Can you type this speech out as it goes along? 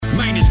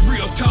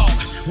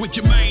with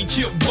your main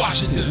Chip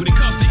Washington. When it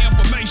comes to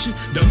information,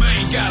 the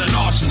main got an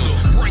arsenal.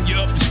 Bring you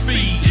up to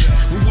speed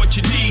with what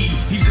you need.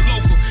 He's a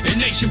local and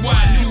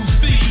nationwide news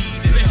feed.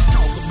 Let's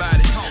talk about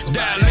it.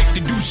 Dialect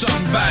to do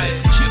something about it.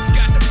 Chip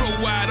got the flow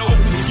wide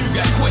open if you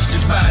got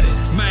questions about it.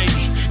 Man,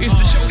 it's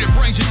the show that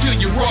brings you to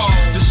your raw.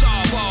 To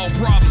solve all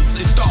problems,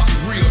 it starts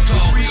with real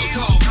talk. Real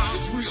talk.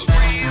 It's real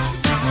talk.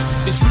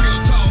 It's real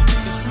talk.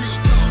 It's real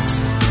talk.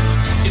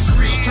 It's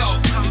real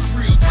talk. It's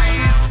real talk.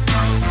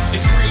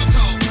 It's real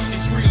talk.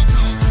 It's real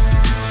talk.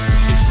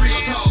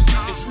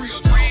 It's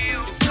real talk.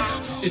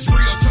 It's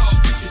real talk.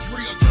 It's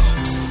real talk.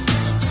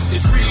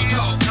 It's real talk. It's real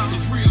talk.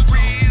 It's real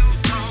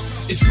talk.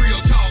 It's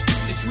real talk.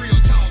 It's real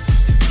talk.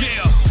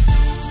 Yeah.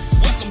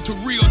 Welcome to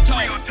Real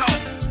Talk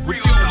with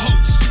your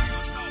host,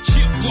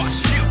 Chip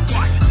Washington.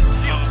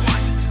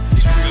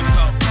 It's real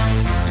talk.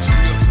 It's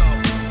real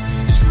talk.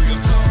 It's real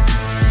talk.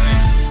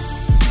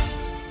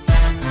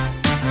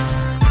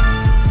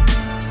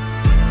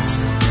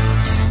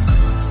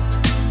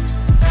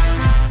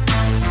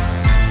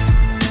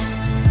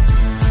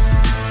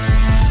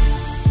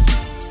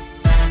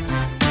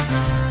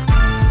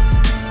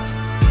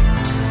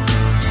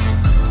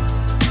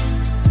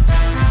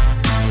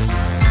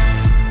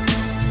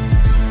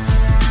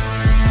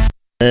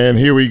 And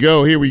here we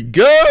go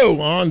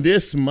on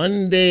this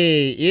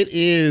Monday. It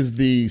is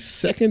the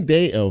second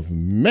day of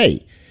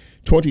May,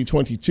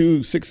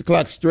 2022, 6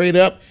 o'clock straight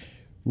up.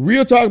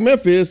 Real Talk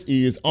Memphis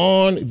is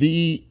on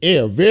the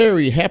air.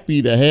 Very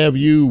happy to have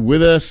you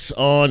with us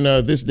on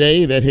this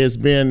day that has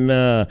been,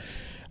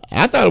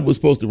 I thought it was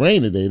supposed to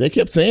rain today. They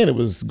kept saying it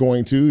was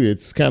going to.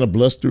 It's kind of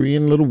blustery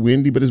and a little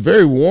windy, but it's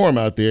very warm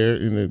out there,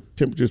 and the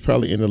temperature is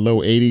probably in the low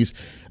 80s.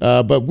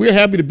 But we're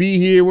happy to be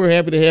here. We're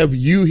happy to have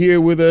you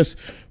here with us.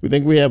 We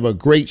think we have a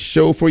great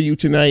show for you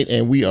tonight,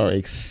 and we are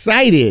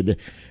excited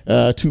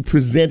to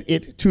present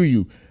it to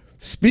you.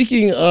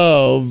 Speaking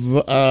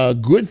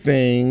of good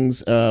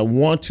things,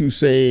 want to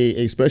say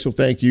a special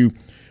thank you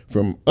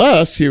from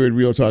us here at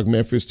Real Talk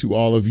Memphis to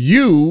all of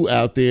you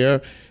out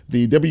there,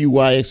 the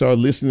WYXR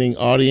listening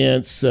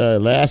audience.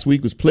 Last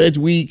week was Pledge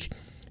Week,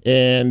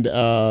 and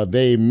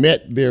they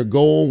met their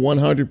goal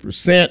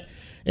 100%.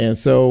 And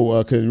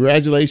so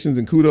congratulations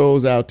and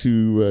kudos out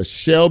to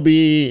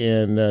Shelby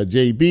and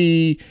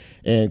JB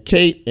and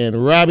Kate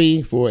and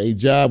Robbie for a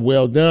job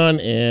well done.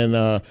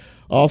 And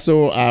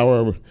also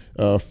our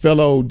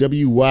fellow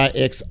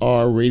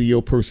WYXR radio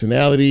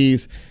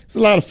personalities. It's a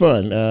lot of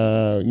fun,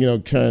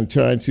 kind of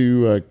trying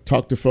to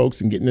talk to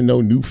folks and getting to know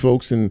new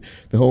folks and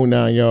the whole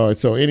 9 yards.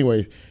 So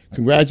anyway,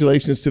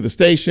 congratulations to the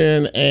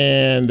station,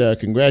 and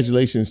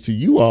congratulations to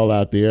you all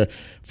out there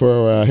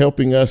for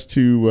helping us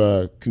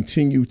to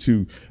continue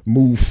to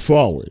move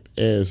forward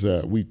as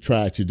we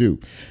try to do.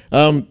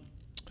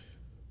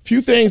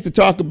 Few things to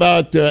talk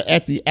about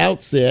at the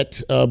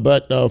outset,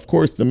 but of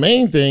course the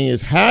main thing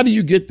is, how do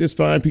you get this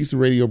fine piece of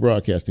radio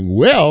broadcasting?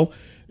 Well,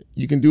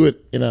 you can do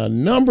it in a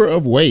number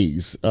of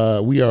ways.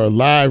 We are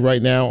live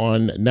right now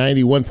on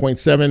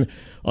 91.7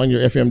 on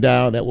your FM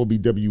dial. That will be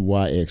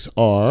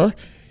WYXR.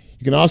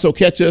 You can also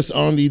catch us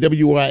on the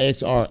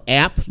WYXR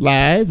app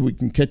live. We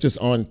can catch us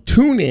on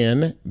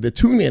TuneIn, the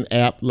TuneIn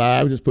app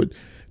live. Just put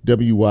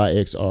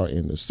WYXR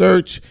in the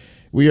search.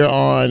 We are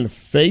on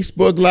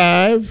Facebook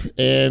Live,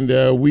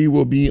 and we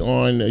will be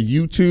on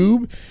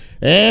YouTube.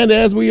 And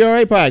as we are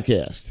a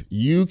podcast,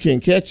 you can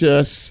catch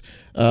us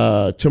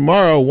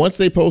tomorrow once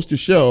they post a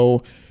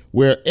show,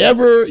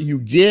 wherever you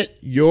get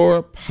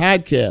your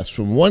podcast,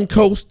 from one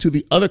coast to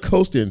the other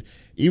coast and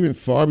even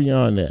far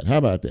beyond that. How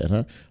about that,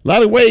 huh? A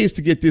lot of ways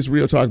to get this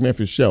Real Talk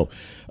Memphis show.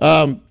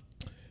 So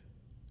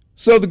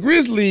the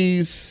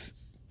Grizzlies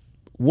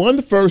won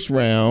the first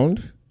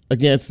round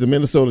against the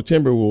Minnesota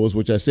Timberwolves,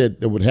 which I said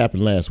that would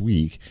happen last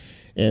week.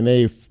 And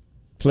they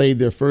played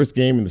their first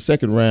game in the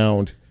second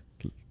round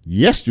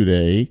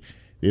yesterday.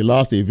 They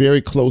lost a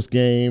very close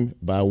game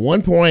by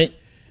 1 point.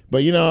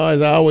 But,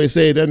 as I always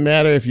say, it doesn't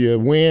matter if you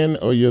win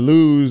or you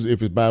lose.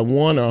 If it's by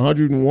 1 or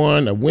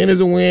 101, a win is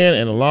a win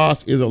and a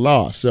loss is a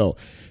loss. So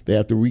they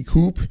have to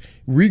regroup,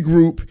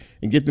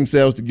 and get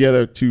themselves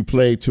together to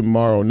play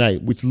tomorrow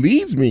night, which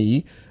leads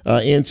me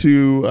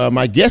into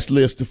my guest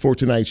list for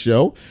tonight's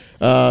show.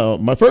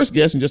 My first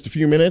guest in just a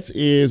few minutes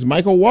is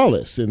Michael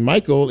Wallace. And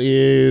Michael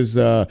is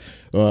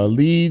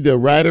lead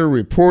writer,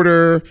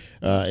 reporter,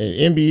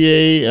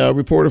 NBA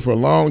reporter for a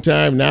long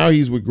time. Now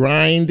he's with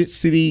Grind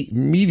City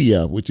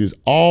Media, which is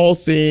all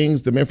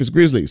things the Memphis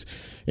Grizzlies.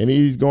 And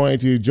he's going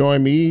to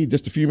join me in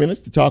just a few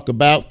minutes to talk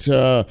about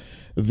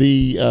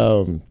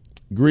the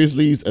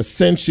Grizzlies'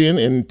 ascension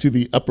into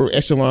the upper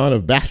echelon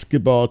of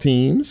basketball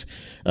teams,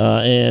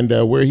 and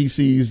where he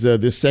sees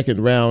this second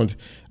round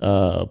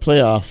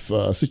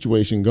playoff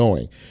situation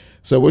going.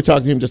 So we'll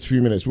talk to him in just a few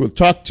minutes. We'll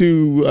talk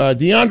to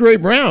DeAndre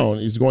Brown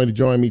is going to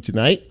join me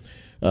tonight.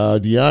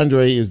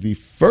 DeAndre is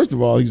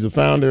he's the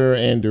founder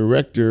and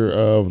director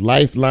of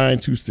Lifeline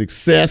to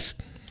Success.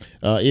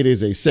 It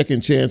is a second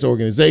chance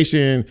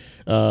organization,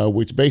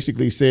 which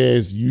basically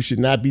says you should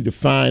not be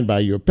defined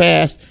by your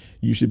past.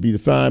 You should be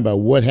defined by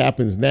what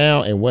happens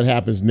now and what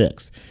happens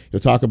next.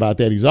 He'll talk about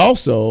that. He's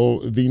also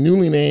the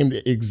newly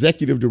named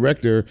executive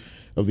director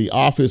of the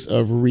Office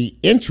of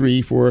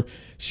Reentry for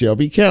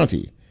Shelby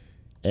County.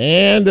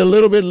 And a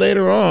little bit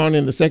later on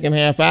in the second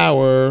half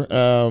hour,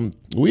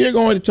 we are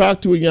going to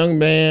talk to a young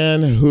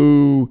man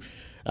who,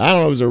 I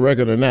don't know if it's a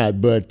record or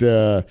not, but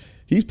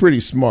he's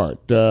pretty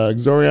smart.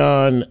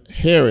 Xorion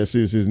Harris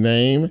is his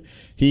name.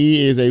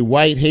 He is a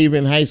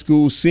Whitehaven High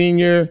School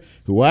senior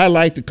who I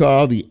like to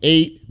call the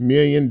 $8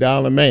 million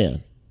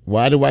man.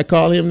 Why do I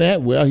call him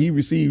that? Well, he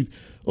received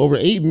over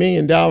 $8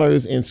 million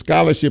in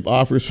scholarship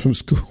offers from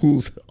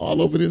schools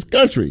all over this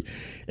country.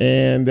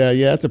 And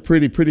that's a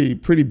pretty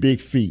big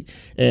feat.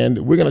 And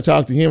we're going to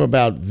talk to him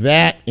about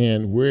that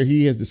and where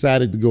he has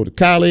decided to go to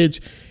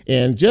college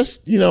and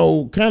just,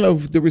 kind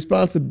of the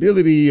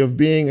responsibility of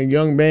being a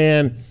young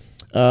man,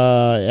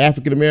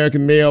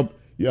 African-American male,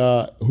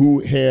 who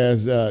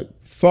has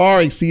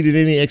far exceeded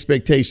any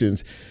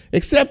expectations,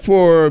 except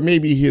for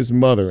maybe his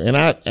mother. And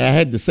I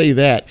had to say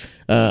that.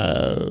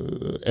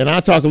 And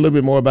I'll talk a little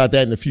bit more about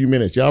that in a few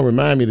minutes. Y'all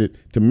remind me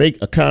to make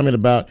a comment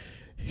about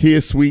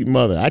his sweet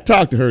mother. I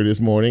talked to her this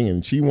morning,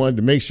 and she wanted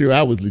to make sure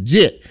I was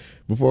legit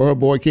before her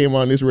boy came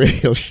on this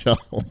radio show.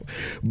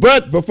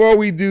 But before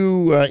we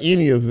do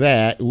any of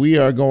that, we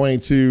are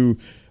going to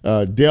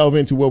delve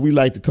into what we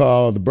like to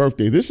call the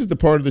birthday. This is the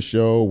part of the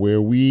show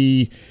where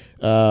we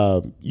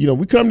come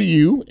to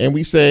you and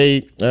we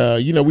say,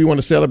 we want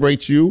to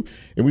celebrate you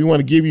and we want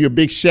to give you a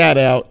big shout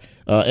out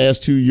as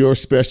to your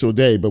special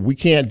day. But we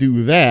can't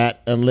do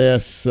that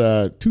unless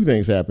two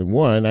things happen.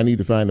 One, I need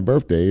to find the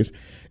birthdays.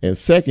 And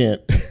second,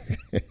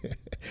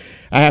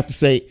 I have to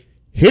say,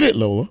 hit it,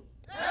 Lola.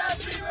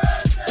 Happy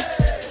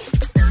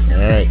birthday!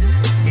 All right,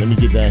 let me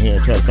get down here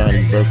and try to find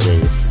these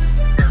birthdays.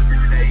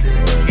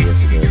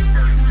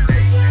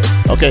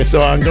 Okay,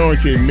 so I'm going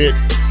to admit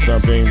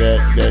something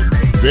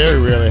that very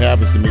rarely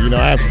happens to me.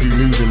 I have to do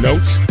news and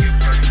notes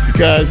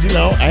because,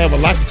 I have a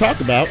lot to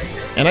talk about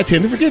and I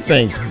tend to forget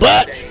things.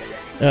 But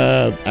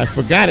I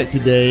forgot it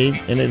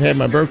today and it had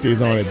my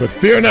birthdays on it. But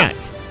fear not.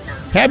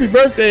 Happy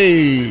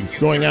birthdays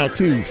going out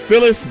to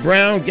Phyllis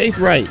Brown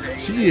Gaithright.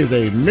 She is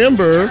a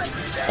member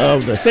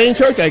of the same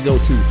church I go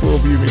to, Full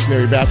View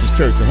Missionary Baptist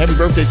Church. So happy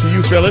birthday to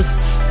you, Phyllis.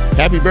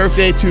 Happy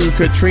birthday to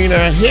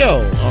Katrina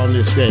Hill on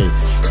this day.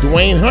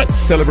 Dwayne Hunt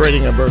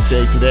celebrating a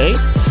birthday today.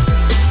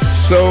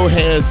 So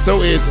is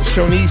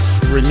Shonice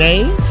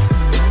Renee.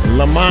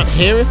 Lamont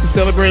Harris is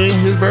celebrating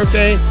his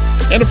birthday.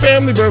 And a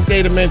family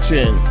birthday to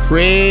mention,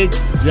 Craig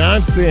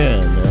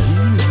Johnson.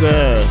 He's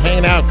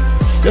hanging out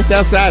just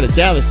outside of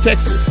Dallas,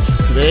 Texas.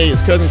 Today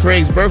is Cousin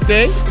Craig's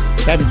birthday.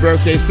 Happy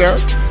birthday, sir.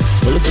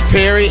 Melissa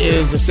Perry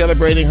is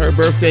celebrating her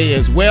birthday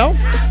as well.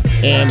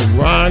 And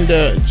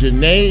Rhonda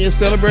Janae is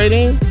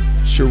celebrating.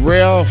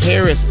 Sherelle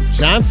Harris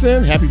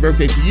Johnson, happy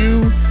birthday to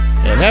you.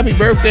 And happy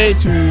birthday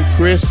to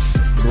Chris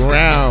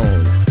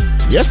Brown.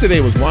 Yesterday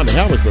was Wanda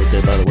Howard's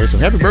birthday, by the way. So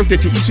happy birthday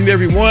to each and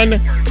every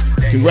one.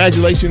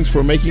 Congratulations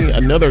for making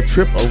another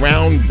trip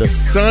around the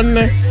sun.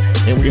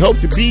 And we hope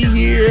to be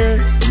here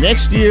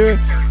next year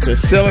to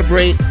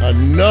celebrate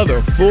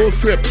another full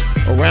trip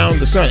around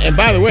the sun. And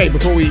by the way,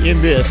 before we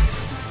end this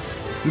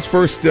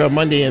first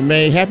Monday in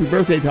May, happy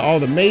birthday to all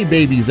the May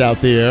babies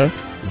out there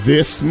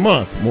this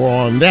month. More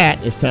on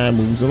that as time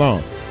moves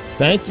along.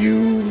 Thank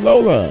you,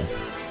 Lola.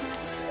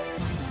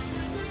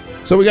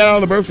 So we got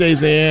all the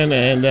birthdays in,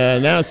 and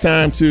now it's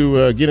time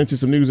to get into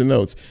some news and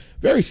notes.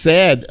 Very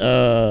sad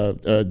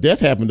death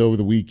happened over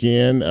the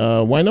weekend.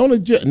 Naomi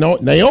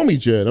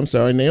Judd,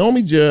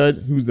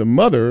 who's the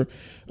mother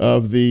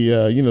of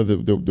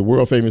the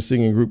world famous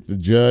singing group, the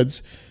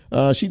Judds.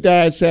 She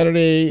died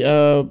Saturday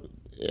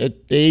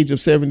at the age of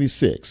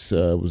 76.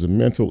 It was a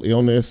mental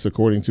illness,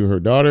 according to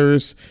her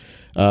daughters.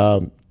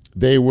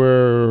 They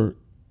were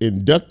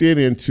inducted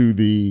into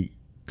the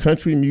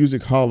Country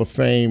Music Hall of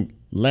Fame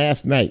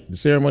last night. The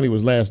ceremony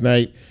was last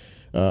night.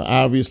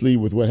 Obviously,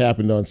 with what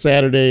happened on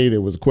Saturday, there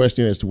was a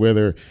question as to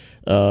whether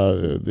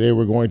they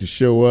were going to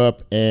show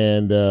up,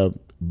 and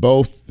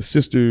both the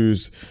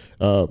sisters,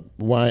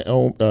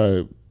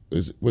 Winona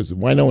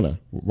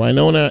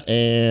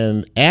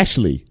and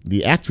Ashley,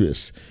 the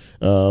actress,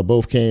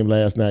 both came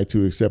last night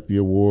to accept the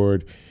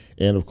award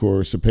and, of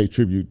course, to pay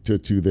tribute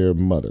to their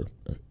mother.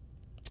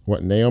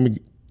 Naomi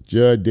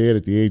Judd dead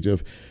at the age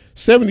of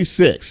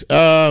 76.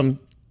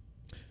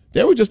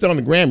 They were just on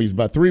the Grammys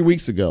about 3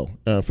 weeks ago.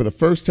 For the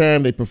first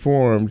time, they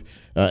performed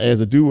as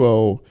a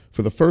duo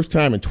for the first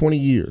time in 20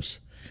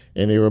 years.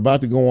 And they were about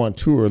to go on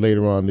tour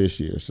later on this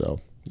year. So,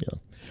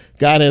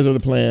 God has other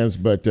plans,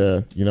 but,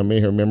 may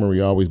her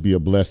memory always be a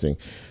blessing.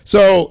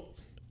 So,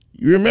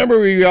 you remember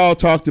we all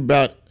talked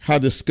about how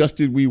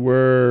disgusted we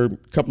were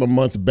a couple of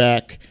months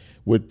back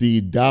with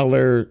the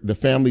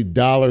Family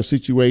Dollar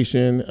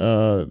situation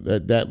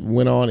that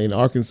went on in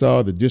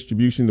Arkansas, the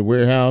distribution, the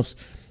warehouse.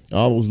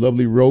 All those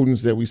lovely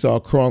rodents that we saw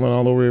crawling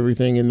all over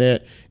everything in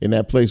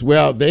that place.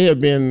 Well, they have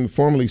been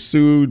formally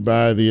sued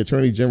by the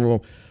Attorney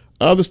General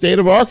of the state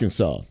of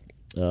Arkansas.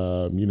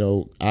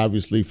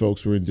 Obviously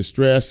folks were in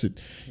distress.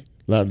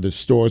 A lot of the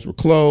stores were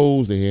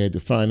closed. They had to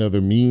find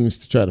other means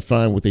to try to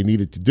find what they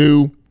needed to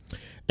do.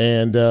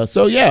 And that's,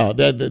 so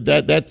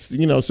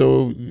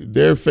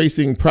they're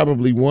facing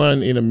probably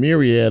one in a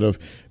myriad of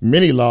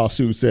many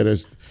lawsuits that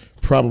is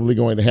probably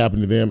going to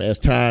happen to them as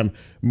time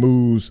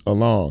moves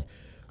along.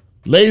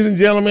 Ladies and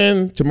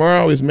gentlemen,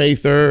 tomorrow is May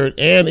 3rd,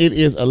 and it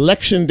is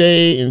Election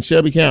Day in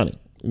Shelby County,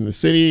 in the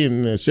city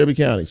in Shelby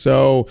County.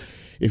 So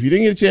if you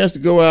didn't get a chance to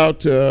go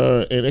out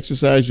and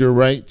exercise your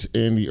right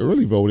in the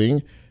early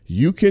voting,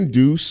 you can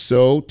do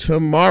so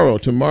tomorrow.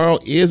 Tomorrow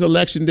is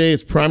Election Day.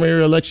 It's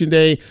primary election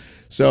day.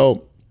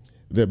 So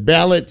the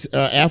ballot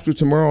after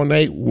tomorrow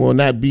night will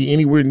not be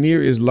anywhere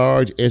near as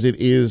large as it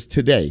is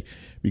today,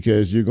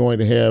 because you're going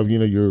to have,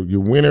 your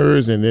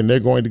winners, and then they're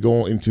going to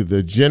go into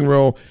the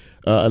general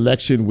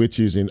election, which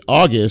is in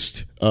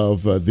August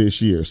of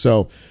this year.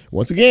 So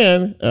once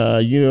again,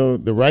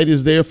 the right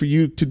is there for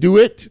you to do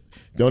it.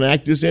 Don't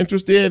act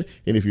disinterested.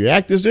 And if you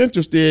act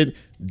disinterested,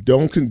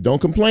 don't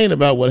complain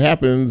about what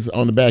happens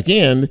on the back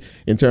end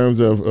in terms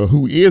of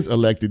who is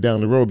elected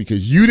down the road,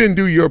 because you didn't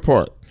do your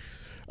part.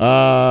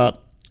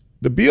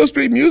 The Beale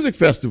Street Music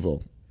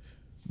Festival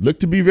looked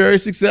to be very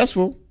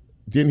successful.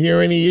 Didn't hear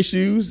any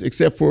issues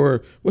except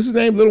for, what's his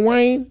name, Lil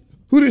Wayne?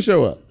 Who didn't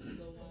show up?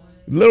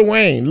 Lil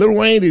Wayne. Lil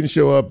Wayne didn't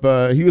show up.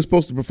 He was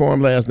supposed to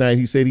perform last night.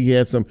 He said he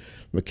had some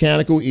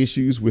mechanical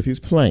issues with his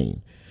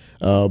plane.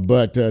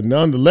 But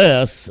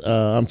nonetheless,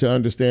 I'm to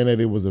understand that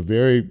it was a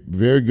very,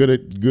 very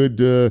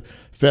good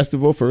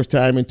festival. First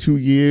time in 2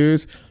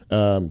 years.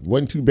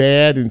 Wasn't too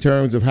bad in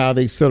terms of how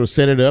they sort of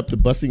set it up, the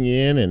busing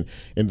in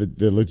and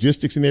the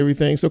logistics and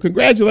everything. So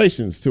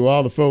congratulations to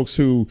all the folks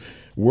who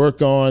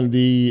work on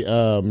the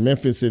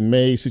Memphis in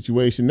May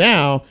situation.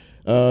 Now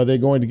they're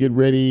going to get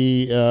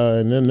ready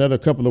in another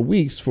couple of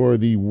weeks for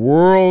the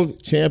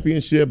World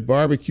Championship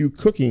Barbecue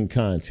Cooking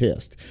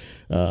Contest.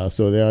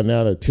 So they are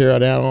now to tear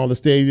down all the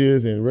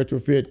stages and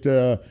retrofit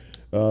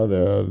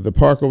the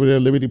park over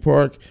there, Liberty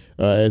Park,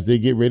 as they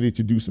get ready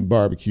to do some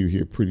barbecue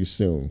here pretty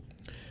soon.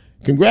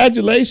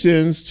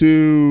 Congratulations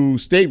to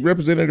State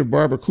Representative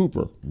Barbara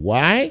Cooper.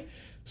 Why?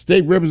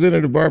 State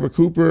Representative Barbara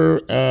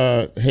Cooper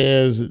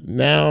has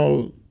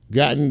now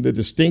gotten the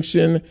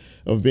distinction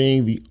of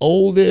being the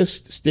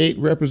oldest state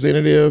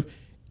representative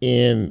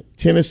in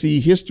Tennessee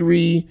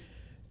history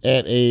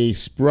at a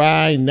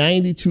spry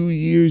 92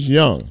 years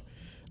young.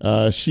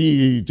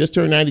 She just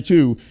turned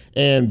 92.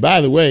 And by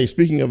the way,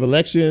 speaking of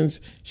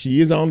elections, she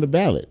is on the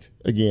ballot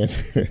again.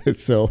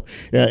 So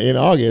in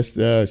August,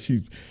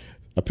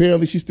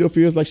 she still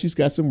feels like she's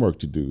got some work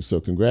to do. So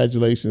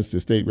congratulations to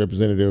State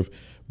Representative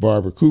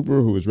Barbara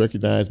Cooper, who is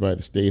recognized by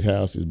the State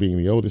House as being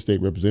the oldest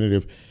state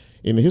representative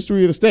in the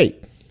history of the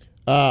state.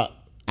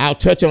 I'll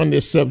touch on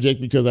this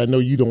subject because I know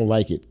you don't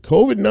like it.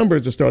 COVID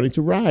numbers are starting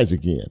to rise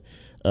again.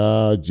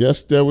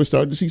 We're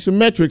starting to see some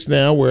metrics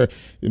now where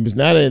it's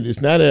not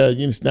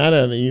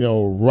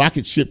a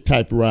rocket ship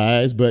type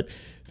rise, but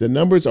the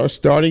numbers are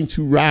starting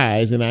to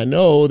rise, and I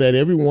know that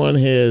everyone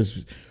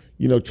has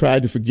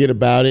tried to forget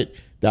about it.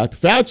 Dr.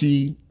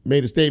 Fauci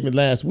made a statement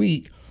last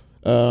week,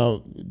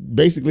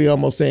 basically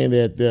almost saying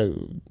that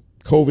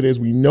COVID as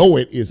we know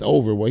it is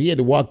over. Well, he had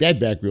to walk that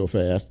back real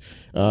fast.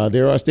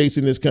 There are states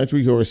in this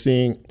country who are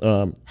seeing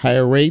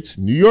higher rates.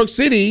 New York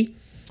City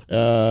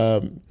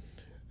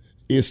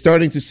is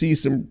starting to see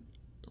some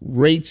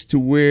rates to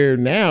where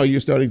now you're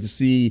starting to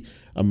see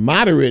a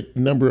moderate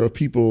number of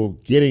people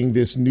getting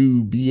this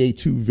new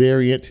BA2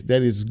 variant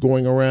that is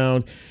going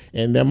around.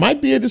 And there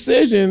might be a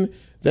decision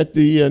that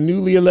the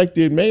newly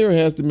elected mayor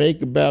has to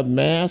make about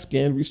masks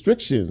and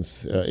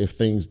restrictions if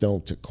things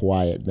don't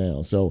quiet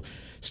down. So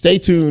stay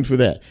tuned for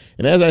that.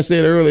 And as I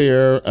said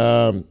earlier,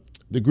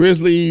 the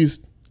Grizzlies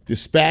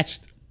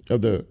dispatched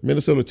of the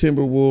Minnesota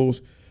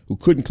Timberwolves, who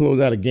couldn't close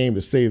out a game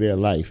to save their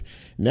life.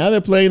 Now they're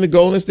playing the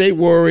Golden State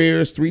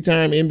Warriors,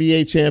 3-time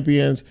NBA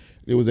champions.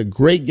 It was a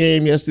great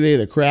game yesterday.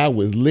 The crowd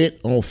was lit,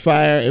 on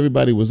fire.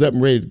 Everybody was up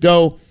and ready to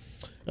go.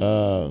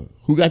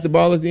 Who got the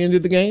ball at the end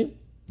of the game?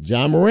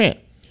 Ja Morant.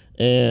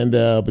 And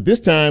but this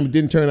time it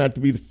didn't turn out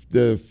to be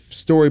the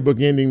storybook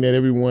ending that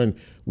everyone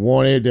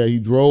wanted. He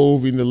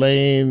drove in the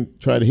lane,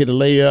 tried to hit a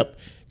layup,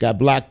 got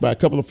blocked by a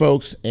couple of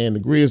folks, and the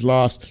Grizz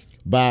lost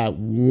by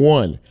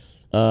 1.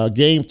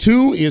 Game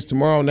 2 is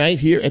tomorrow night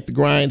here at the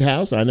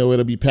Grindhouse. I know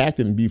it'll be packed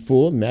and be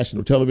full,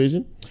 national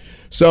television.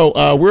 So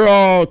we're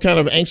all kind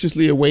of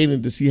anxiously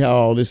awaiting to see how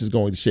all this is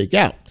going to shake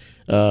out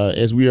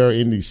as we are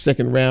in the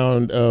second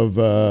round of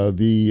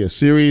the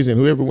series, and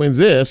whoever wins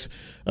this,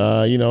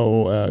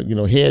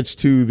 heads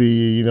to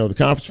the the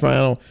conference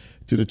final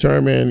to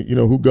determine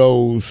who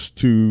goes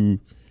to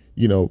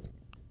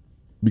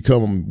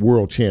become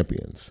world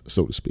champions,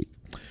 so to speak.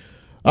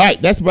 All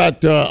right, that's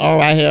about all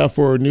I have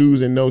for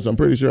news and notes. I'm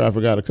pretty sure I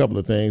forgot a couple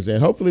of things.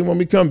 And hopefully when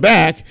we come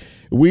back,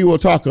 we will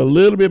talk a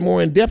little bit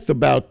more in depth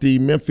about the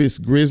Memphis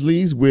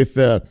Grizzlies with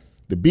the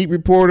beat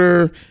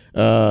reporter,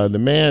 the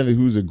man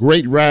who's a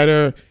great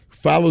writer,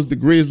 follows the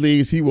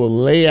Grizzlies. He will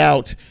lay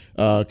out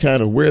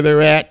kind of where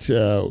they're at,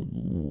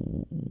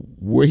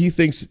 where he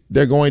thinks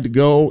they're going to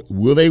go.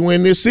 Will they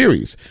win this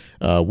series?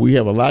 We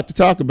have a lot to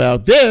talk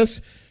about.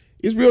 This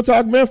is Real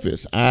Talk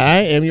Memphis. I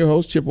am your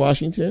host, Chip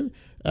Washington.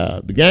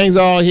 The gang's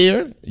all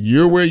here.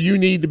 You're where you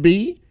need to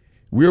be.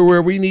 We're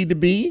where we need to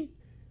be.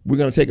 We're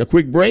going to take a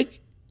quick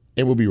break,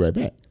 and we'll be right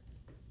back.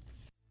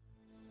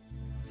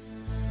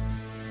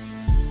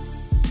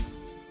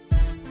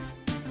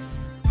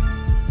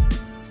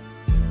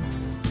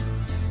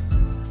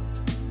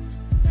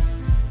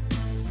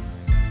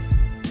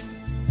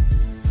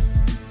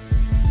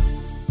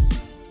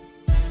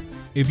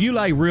 If you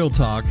like Real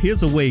Talk,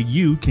 here's a way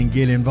you can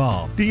get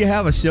involved. Do you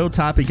have a show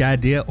topic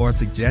idea or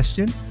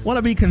suggestion? Want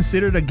to be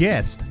considered a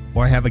guest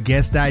or have a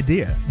guest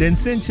idea? Then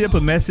send Chip a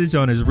message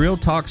on his Real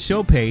Talk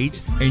show page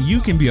and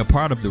you can be a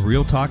part of the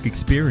Real Talk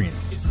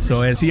experience.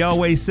 So as he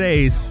always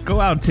says,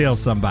 go out and tell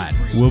somebody.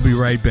 We'll be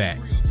right back.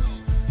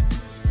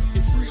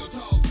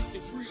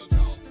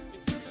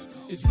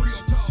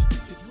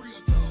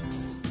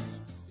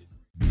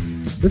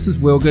 This is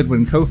Will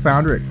Goodwin,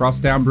 co-founder at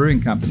Crosstown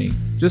Brewing Company.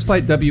 Just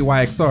like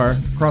WYXR,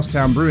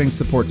 Crosstown Brewing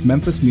supports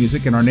Memphis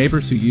music and our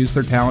neighbors who use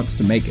their talents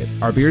to make it.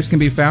 Our beers can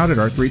be found at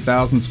our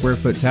 3,000 square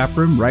foot tap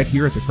room right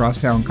here at the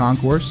Crosstown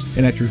Concourse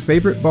and at your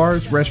favorite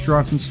bars,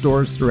 restaurants, and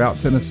stores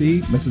throughout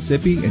Tennessee,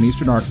 Mississippi, and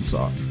eastern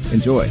Arkansas.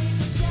 Enjoy.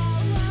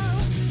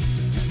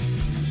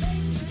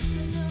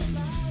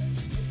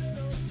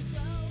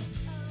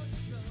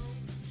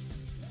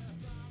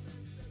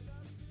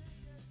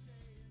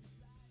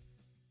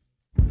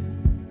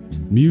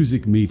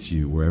 Music meets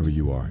you wherever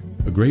you are.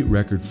 A great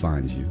record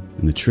finds you,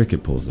 and the trick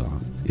it pulls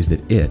off is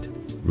that it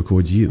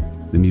records you.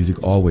 The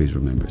music always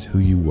remembers who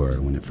you were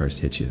when it first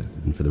hit you,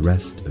 and for the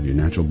rest of your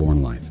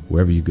natural-born life,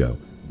 wherever you go,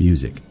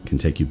 music can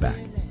take you back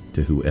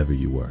to whoever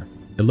you were.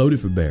 At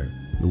Loaded for Bear,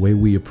 the way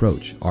we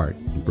approach art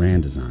and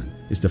brand design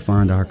is to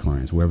find our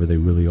clients wherever they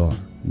really are,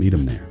 meet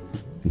them there,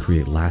 and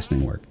create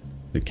lasting work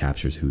that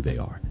captures who they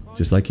are.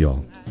 Just like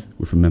y'all,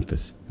 we're from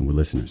Memphis, and we're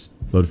listeners.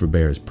 Loaded for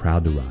Bear is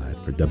proud to ride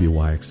for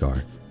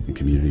WYXR and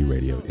community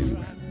radio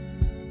anywhere.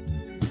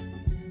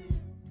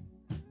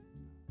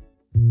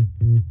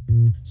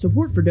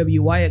 Support for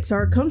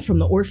WYXR comes from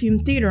the Orpheum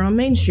Theater on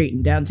Main Street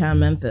in downtown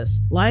Memphis.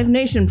 Live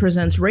Nation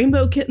presents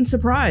Rainbow Kitten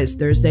Surprise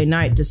Thursday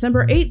night,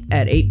 December 8th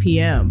at 8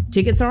 p.m.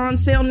 Tickets are on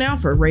sale now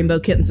for Rainbow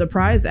Kitten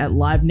Surprise at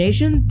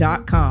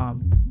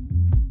livenation.com.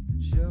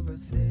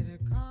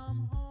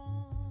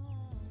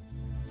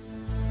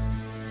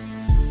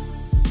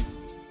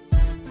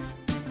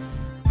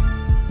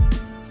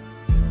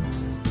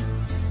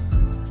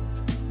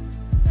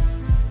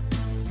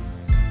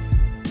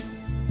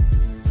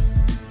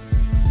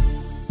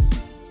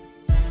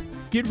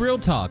 Get Real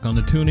Talk on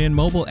the TuneIn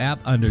mobile app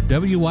under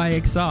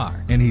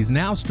WYXR, and he's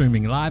now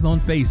streaming live on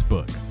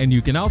Facebook. And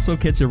you can also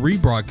catch a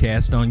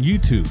rebroadcast on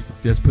YouTube.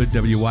 Just put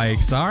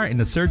WYXR in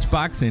the search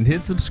box and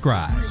hit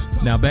subscribe.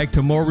 Now back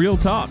to more Real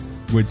Talk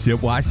with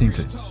Chip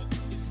Washington.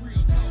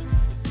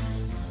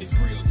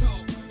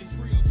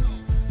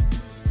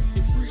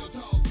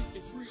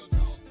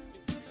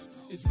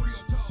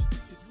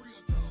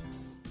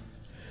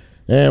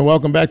 And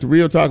welcome back to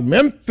Real Talk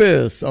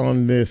Memphis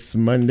on this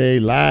Monday,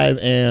 live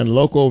and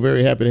local.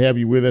 Very happy to have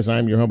you with us.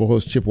 I'm your humble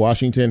host, Chip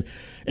Washington.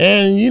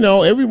 And, you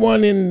know,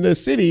 everyone in the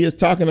city is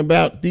talking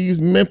about these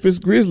Memphis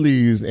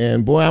Grizzlies.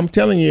 And, boy, I'm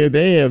telling you,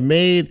 they have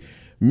made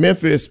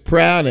Memphis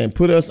proud and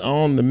put us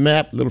on the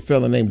map. Little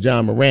fella named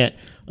John Morant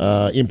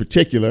in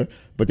particular.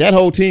 But that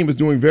whole team is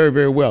doing very,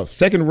 very well.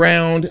 Second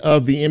round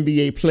of the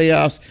NBA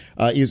playoffs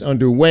is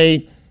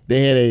underway.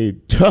 They had a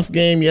tough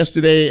game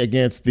yesterday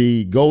against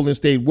the Golden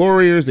State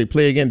Warriors. They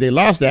play again. They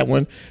lost that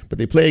one, but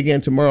they play again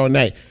tomorrow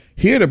night.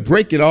 Here to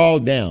break it all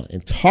down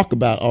and talk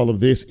about all of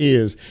this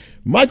is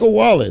Michael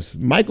Wallace.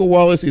 Michael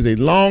Wallace is a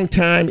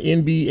longtime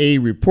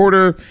NBA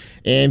reporter,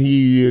 and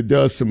he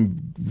does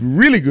some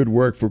really good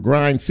work for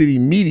Grind City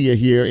Media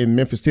here in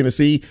Memphis,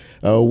 Tennessee,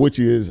 which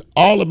is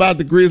all about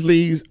the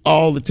Grizzlies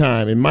all the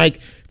time. And, Mike,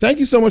 thank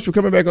you so much for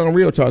coming back on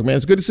Real Talk, man.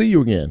 It's good to see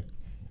you again.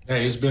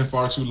 Hey, it's been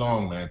far too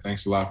long, man.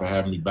 Thanks a lot for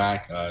having me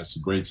back. It's a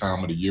great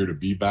time of the year to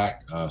be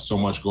back. So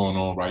much going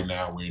on right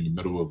now. We're in the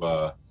middle of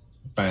a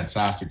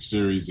fantastic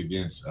series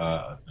against,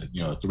 a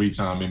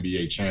three-time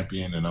NBA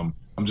champion, and I'm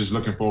just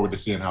looking forward to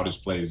seeing how this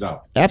plays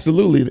out.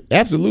 Absolutely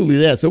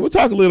that. So we'll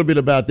talk a little bit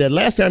about that.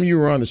 Last time you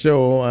were on the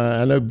show,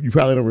 I know you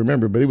probably don't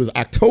remember, but it was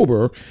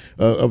October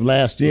of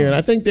last year, and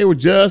I think they were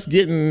just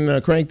getting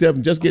cranked up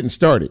and just getting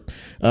started.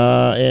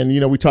 And, you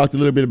know, we talked a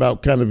little bit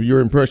about kind of your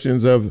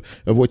impressions of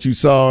what you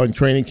saw in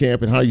training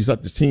camp and how you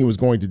thought this team was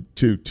going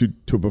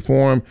to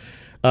perform.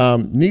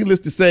 Needless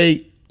to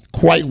say,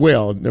 quite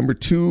well. Number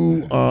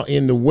 2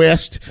 in the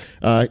West,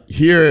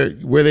 here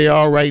where they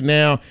are right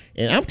now.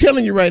 And I'm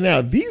telling you right now,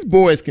 these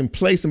boys can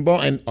play some ball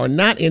and are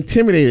not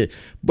intimidated.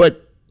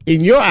 But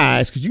in your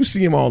eyes, because you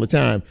see them all the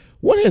time,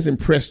 what has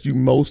impressed you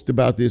most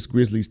about this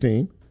Grizzlies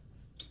team?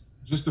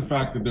 Just the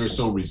fact that they're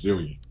so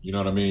resilient. You know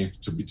what I mean?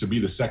 To be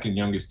the second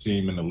youngest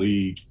team in the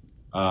league,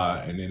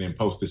 and then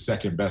post the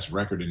second best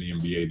record in the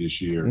NBA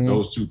this year.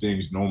 Those two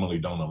things normally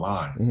don't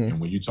align. And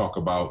when you talk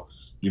about,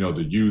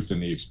 the youth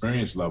and the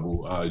experience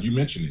level, you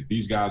mentioned it.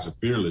 These guys are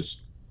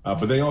fearless,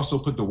 but they also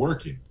put the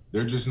work in.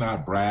 They're just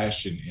not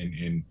brash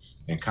and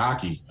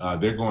cocky.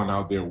 They're going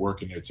out there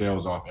working their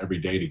tails off every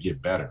day to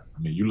get better. I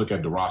mean, you look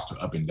at the roster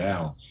up and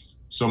down.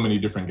 So many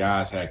different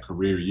guys had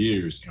career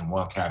years in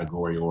one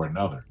category or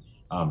another.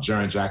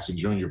 Jaren Jackson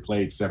Jr.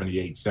 played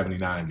 78,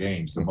 79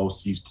 games, the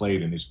most he's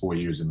played in his 4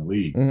 years in the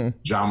league.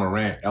 Ja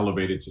Morant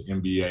elevated to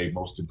NBA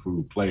Most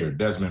Improved Player.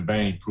 Desmond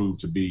Bane proved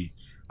to be,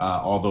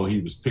 although he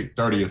was picked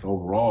 30th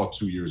overall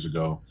 2 years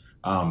ago,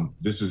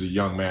 this is a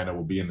young man that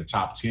will be in the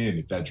top 10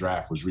 if that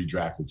draft was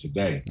redrafted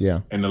today.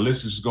 Yeah. And the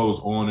list just goes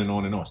on and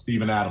on and on.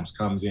 Steven Adams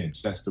comes in,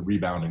 sets the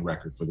rebounding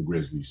record for the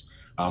Grizzlies,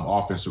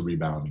 offensive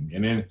rebounding.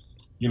 And then,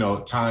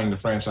 tying the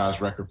franchise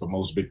record for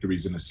most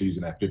victories in the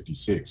season at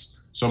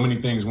 56. So many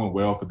things went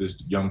well for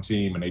this young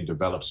team, and they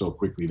developed so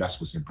quickly. That's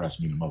what's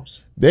impressed me the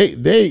most. They,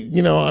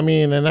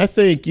 and I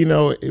think,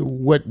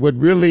 what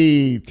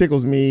really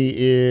tickles me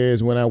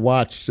is when I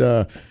watch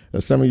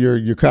some of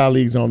your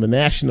colleagues on the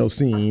national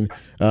scene,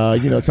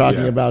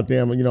 talking about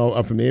them,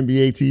 from the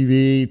NBA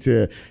TV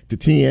to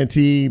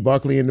TNT,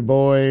 Barkley and the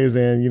Boys,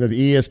 and,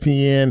 the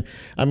ESPN.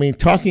 I mean,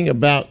 talking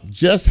about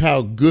just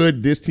how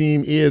good this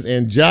team is.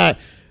 And Ja,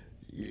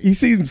 he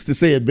seems to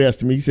say it best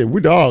to me. He said,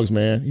 "We're dogs,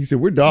 man." He said,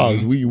 "We're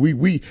dogs.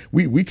 We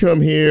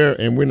come here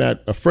and we're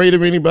not afraid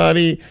of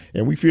anybody,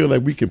 and we feel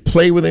like we can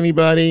play with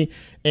anybody."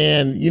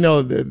 And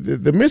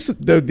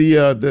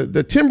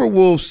the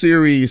Timberwolves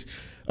series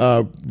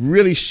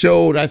really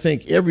showed, I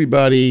think,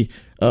 everybody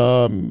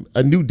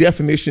a new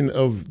definition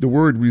of the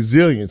word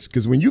resilience.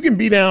 Because when you can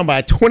be down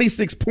by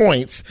 26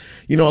 points,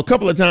 a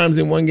couple of times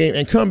in one game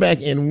and come back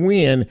and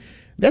win,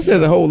 that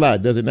says a whole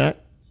lot, does it not?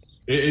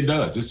 It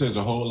does. It says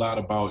a whole lot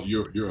about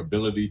your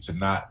ability to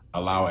not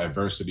allow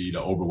adversity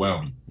to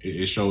overwhelm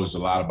you. It shows a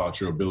lot about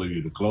your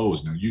ability to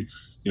close. Now,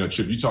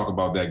 Chip, you talk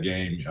about that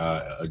game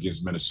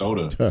against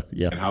Minnesota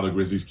and how the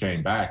Grizzlies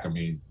came back. I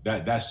mean,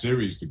 that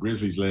series, the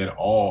Grizzlies led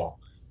all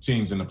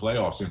teams in the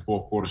playoffs in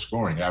fourth quarter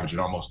scoring, averaging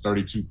almost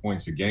 32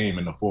 points a game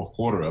in the fourth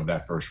quarter of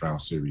that first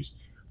round series.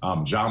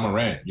 Ja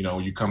Morant,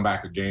 you come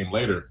back a game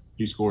later,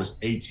 he scores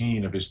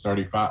 18 of his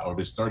 35 or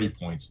his 30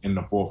 points in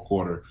the fourth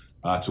quarter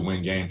to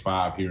win Game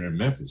 5 here in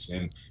Memphis.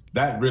 And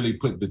that really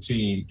put the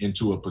team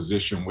into a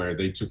position where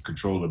they took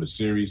control of the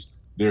series,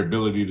 their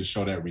ability to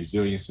show that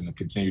resilience and to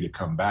continue to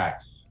come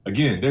back.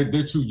 Again,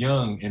 they're too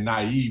young and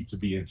naive to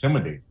be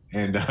intimidated.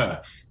 And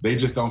they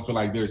just don't feel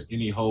like there's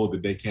any hole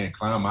that they can't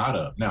climb out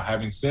of. Now,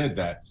 having said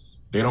that,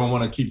 they don't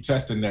want to keep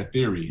testing that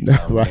theory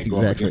right, and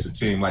going against a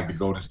team like the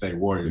Golden State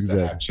Warriors that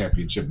have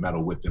championship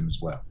metal with them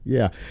as well.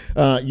 Yeah,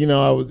 I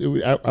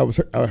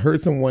heard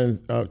someone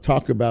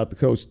talk about the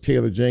coach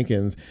Taylor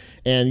Jenkins,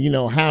 and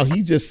how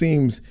he just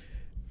seems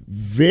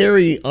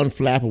very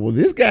unflappable.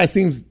 This guy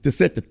seems to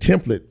set the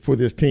template for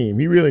this team.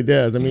 He really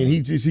does. I mean,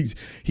 he's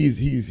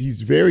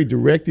very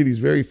directed. He's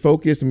very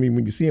focused. I mean,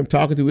 when you see him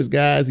talking to his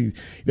guys, he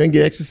doesn't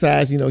get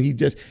exercise.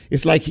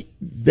 It's like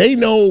they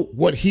know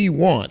what he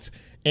wants.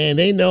 And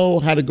they know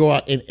how to go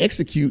out and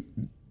execute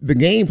the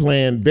game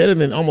plan better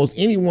than almost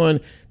anyone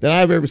that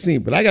I've ever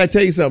seen. But I got to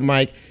tell you something,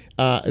 Mike.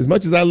 As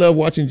much as I love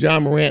watching Ja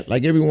Morant,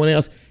 like everyone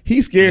else,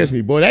 he scares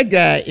me. Boy, that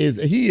guy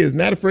is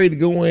not afraid to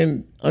go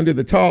in under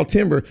the tall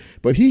timber,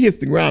 but he hits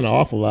the ground an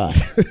awful lot.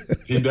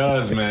 He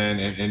does, man.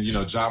 And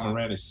Ja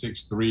Morant is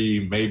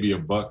 6'3", maybe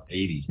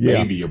 $180,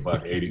 maybe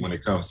 $180 when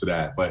it comes to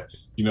that. But,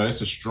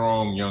 it's a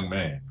strong young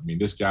man. I mean,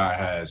 this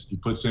guy he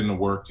puts in the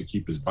work to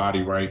keep his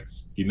body right.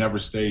 He never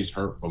stays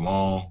hurt for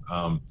long.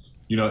 And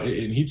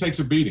he takes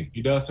a beating.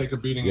 He does take a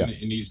beating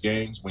in these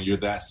games when you're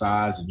that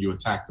size and you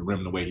attack the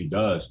rim the way he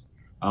does.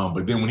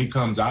 But then when he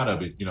comes out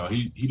of it,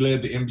 he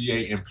led the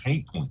NBA in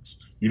paint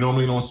points. You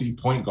normally don't see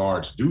point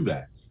guards do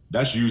that.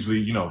 That's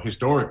usually,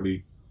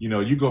 historically,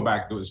 you go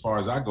back, as far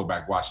as I go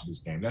back watching this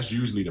game, that's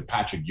usually the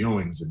Patrick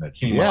Ewings and the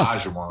King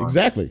Olajuwons.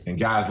 Exactly. And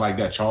guys like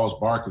that, Charles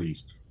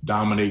Barkley's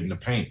dominating the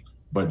paint.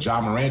 But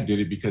Ja Morant did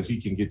it because he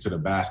can get to the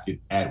basket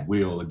at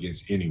will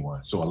against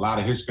anyone. So a lot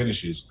of his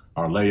finishes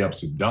are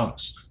layups and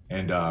dunks.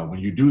 And when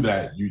you do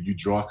that, you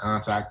draw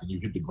contact and you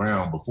hit the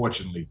ground. But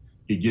fortunately,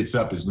 he gets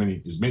up as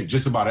many,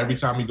 just about every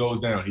time he goes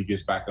down, he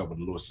gets back up with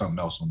a little something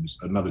else on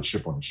another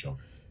chip on the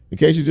shoulder. In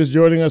case you're just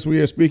joining us,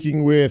 we are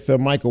speaking with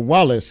Michael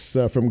Wallace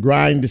from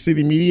Grind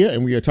City Media,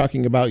 and we are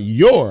talking about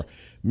your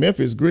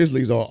Memphis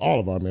Grizzlies, or all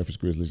of our Memphis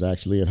Grizzlies,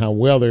 actually, and how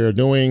well they are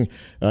doing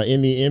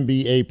in the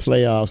NBA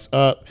playoffs.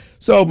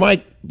 So,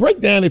 Mike, break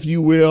down, if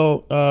you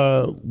will,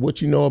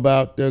 what you know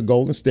about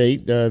Golden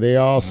State. They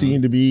all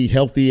seem to be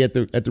healthy at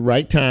the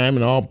right time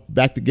and all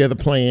back together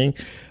playing.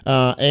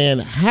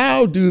 And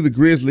how do the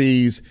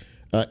Grizzlies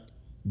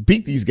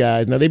beat these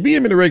guys? Now, they beat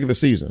them in the regular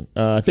season.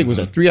 I think it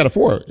was 3 out of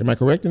 4. Am I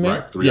correct in that?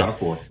 Right, 3 out of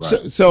 4.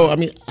 Right. So I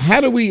mean,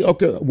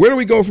 where do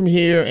we go from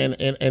here?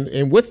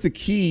 And what's the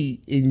key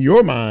in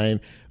your mind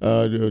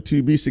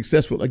to be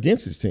successful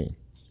against this team?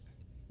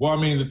 Well, I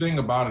mean, the thing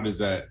about it is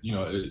that,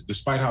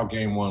 despite how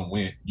game one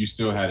went, you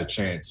still had a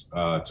chance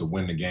to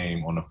win the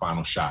game on the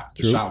final shot.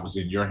 The shot was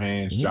in your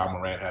hands. Mm-hmm. Ja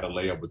Morant had a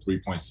layup with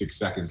 3.6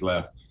 seconds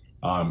left.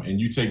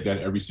 And you take that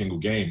every single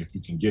game if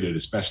you can get it,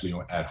 especially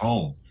at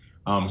home.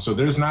 So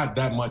there's not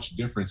that much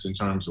difference in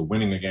terms of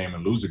winning a game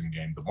and losing a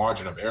game. The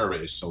margin of error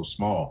is so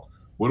small.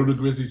 What do the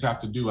Grizzlies have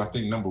to do? I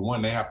think, number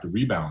one, they have to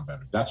rebound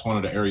better. That's one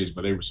of the areas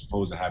where they were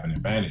supposed to have an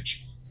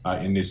advantage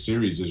in this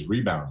series is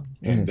rebounding.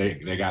 And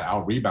they got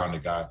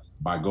out-rebounded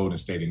by Golden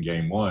State in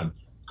game one.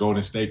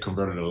 Golden State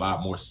converted a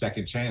lot more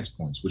second chance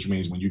points, which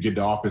means when you get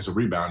the offensive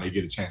rebound, they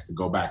get a chance to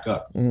go back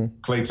up.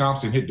 Klay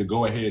Thompson hit the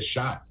go-ahead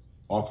shot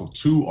off of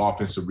 2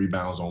 offensive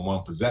rebounds on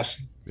 1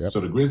 possession. Yep. So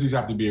the Grizzlies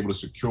have to be able to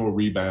secure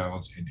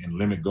rebounds and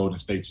limit Golden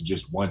State to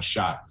just 1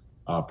 shot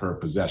per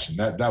possession.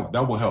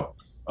 That will help.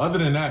 Other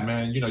than that,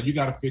 man, you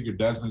got to figure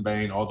Desmond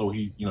Bane, although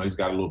he's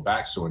got a little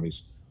back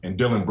soreness, and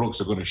Dylan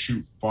Brooks are going to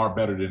shoot far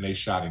better than they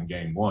shot in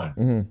game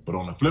one. But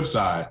on the flip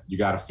side, you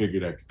got to figure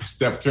that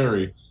Steph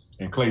Curry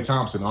and Klay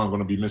Thompson aren't going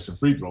to be missing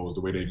free throws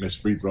the way they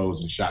missed free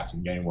throws and shots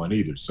in game one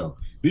either. So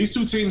these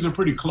 2 teams are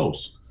pretty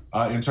close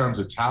in terms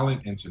of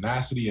talent and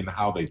tenacity and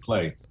how they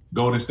play.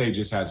 Golden State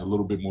just has a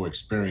little bit more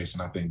experience,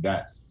 and I think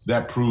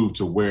that proved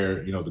to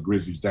wear the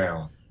Grizzlies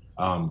down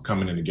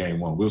coming into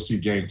game one. We'll see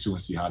game 2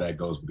 and see how that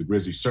goes, but the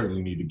Grizzlies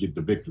certainly need to get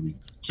the victory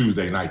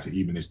Tuesday night to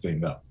even this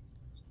thing up.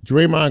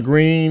 Draymond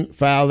Green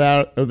fouled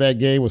out of that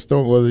game, was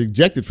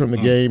ejected from the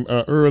game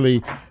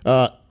early.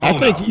 I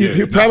think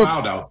he probably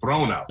fouled out,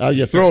 thrown out.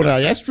 Thrown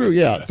out. That's true.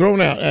 Yeah,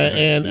 thrown out.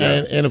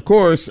 And of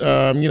course,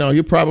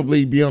 he'll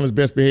probably be on his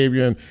best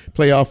behavior and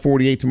play off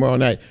 48 tomorrow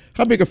night.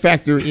 How big a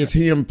factor is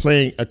him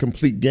playing a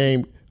complete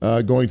game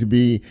going to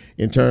be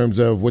in terms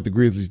of what the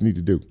Grizzlies need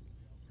to do?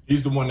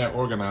 He's the one that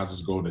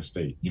organizes Golden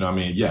State.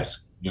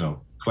 Yes,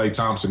 Klay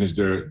Thompson is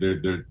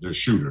their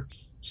shooter.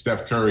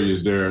 Steph Curry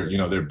is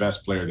their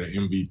best player, their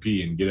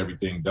MVP, and get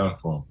everything done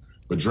for them.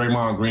 But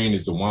Draymond Green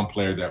is the one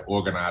player that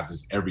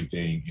organizes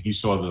everything. And he's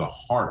sort of the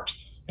heart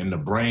and the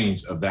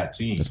brains of that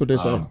team. That's what they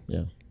say.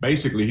 Yeah.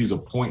 Basically, he's a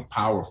point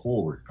power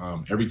forward.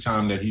 Every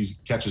time that he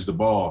catches the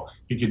ball,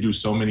 he can do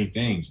so many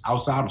things.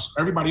 Outside of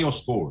everybody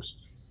else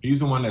scores. He's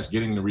the one that's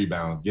getting the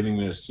rebound, getting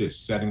the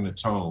assist, setting the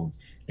tone.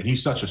 And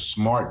he's such a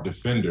smart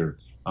defender.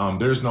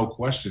 There's no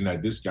question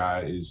that this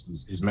guy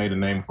is made a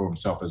name for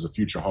himself as a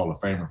future Hall of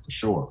Famer for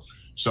sure.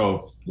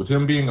 So with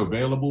him being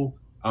available,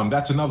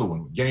 that's another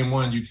one. Game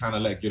one, you kind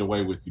of let get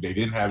away with you. They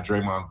didn't have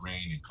Draymond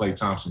Green, and Klay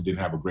Thompson didn't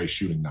have a great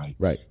shooting night.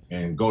 Right.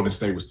 And Golden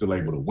State was still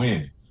able to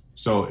win.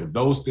 So if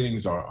those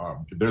things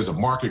if there's a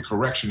market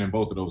correction in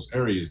both of those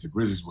areas, the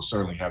Grizzlies will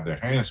certainly have their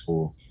hands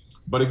full.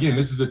 But again,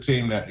 this is a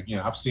team that,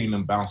 I've seen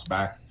them bounce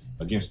back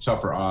against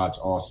tougher odds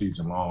all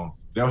season long.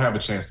 They'll have a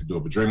chance to do it.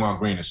 But Draymond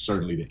Green is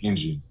certainly the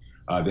engine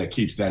that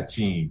keeps that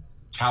team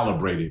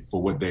calibrated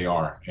for what they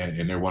are.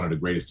 And they're one of the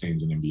greatest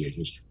teams in NBA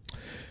history.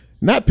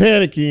 Not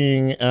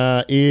panicking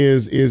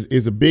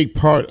is a big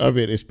part of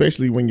it,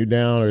 especially when you're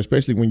down or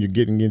especially when you're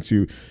getting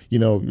into,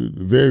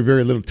 very,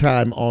 very little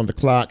time on the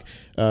clock.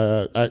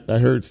 I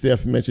heard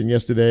Steph mention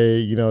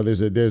yesterday,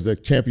 there's a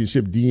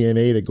championship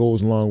DNA that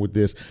goes along with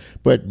this.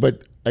 But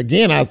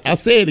again, I'll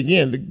say it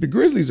again, the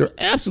Grizzlies are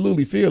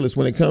absolutely fearless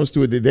when it comes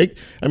to it.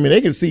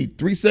 They can see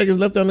 3 seconds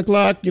left on the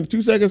clock,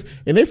 2 seconds,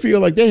 and they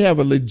feel like they have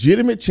a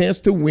legitimate chance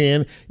to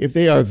win if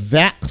they are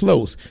that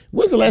close.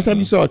 When's the last time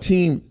you saw a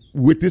team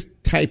with this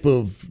type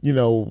of,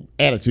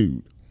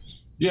 attitude?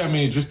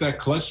 Yeah, just that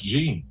clutch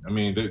gene.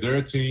 They're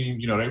a team,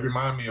 they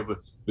remind me of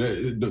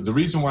the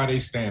reason why they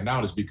stand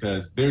out is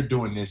because they're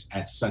doing this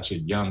at such a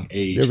young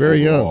age. They're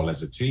very young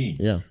as a team.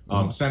 Yeah.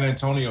 San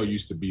Antonio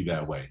used to be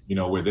that way,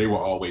 where they were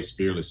always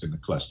fearless in the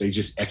clutch. They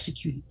just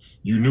executed.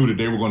 You knew that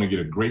they were going to get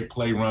a great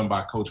play run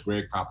by Coach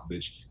Greg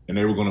Popovich, and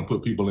they were going to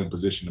put people in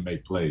position to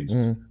make plays.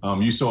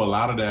 You saw a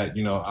lot of that,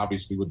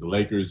 obviously with the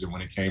Lakers and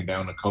when it came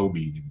down to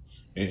Kobe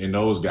and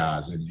those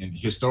guys. And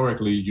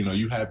historically,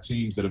 you have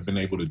teams that have been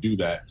able to do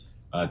that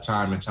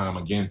time and time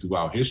again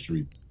throughout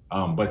history.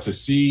 But to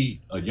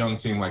see a young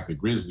team like the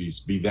Grizzlies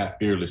be that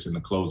fearless in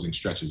the closing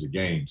stretches of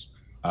games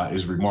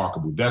is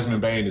remarkable.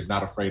 Desmond Bane is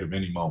not afraid of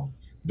any moment.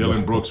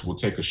 Dylan Brooks will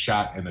take a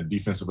shot and a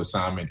defensive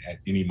assignment at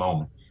any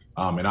moment.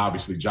 And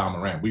obviously, Ja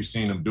Morant, we've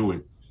seen him do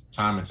it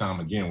time and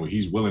time again where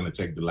he's willing to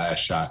take the last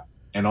shot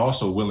and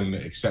also willing to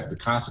accept the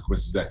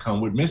consequences that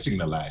come with missing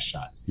the last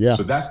shot. Yeah.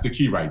 So that's the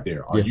key right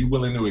there. Are you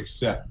willing to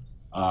accept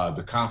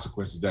the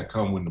consequences that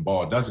come when the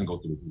ball doesn't go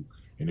through the hoop?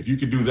 And if you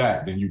can do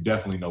that, then you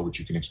definitely know what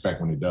you can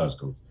expect when it does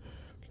go.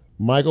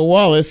 Michael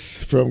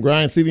Wallace from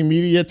Grind City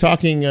Media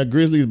talking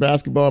Grizzlies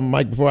basketball.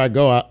 Mike, before I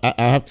go, I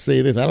have to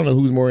say this. I don't know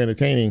who's more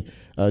entertaining,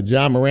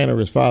 Ja Morant or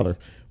his father.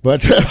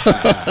 But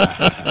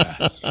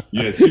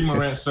yeah, T.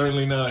 Morant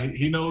certainly knows.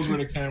 He knows where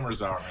the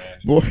cameras are,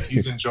 man.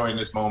 He's enjoying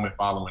this moment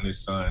following his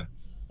son.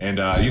 And,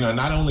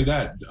 not only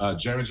that,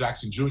 Jaren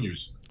Jackson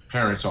Jr.'s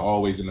parents are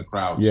always in the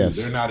crowd, too. Yes.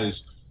 They're not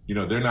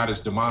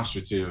as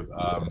demonstrative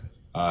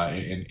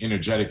and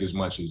energetic as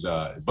much as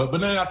but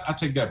then I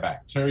take that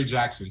back. Terry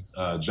Jackson,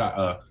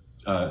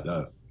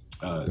 the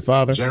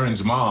father,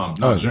 Jaren's mom,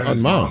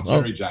 Jaren's mom,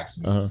 Terry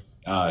Jackson,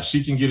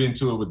 she can get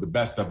into it with the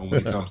best of them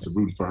when it comes to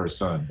rooting for her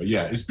son. But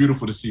yeah, it's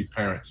beautiful to see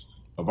parents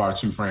of our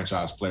two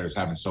franchise players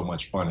having so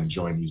much fun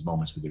enjoying these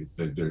moments with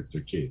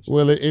their kids.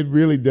 Well, it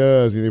really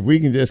does, and if we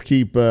can just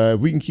keep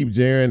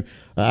Jaren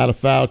out of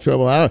foul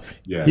trouble.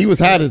 He was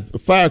hot as a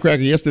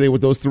firecracker yesterday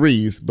with those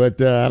threes,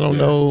 but I don't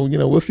know.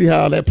 We'll see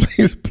how that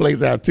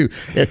plays out too.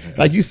 And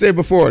like you said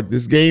before,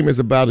 this game is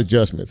about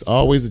adjustments,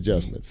 always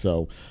adjustments.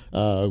 So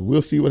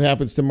we'll see what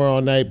happens tomorrow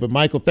night. But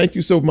Michael, thank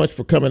you so much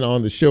for coming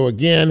on the show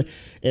again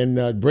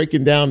and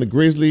breaking down the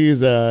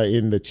Grizzlies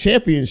in the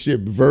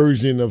championship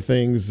version of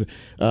things.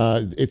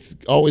 It's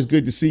always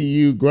good to see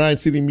you. Grind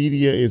City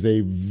Media is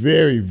a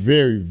very,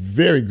 very,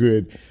 very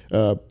good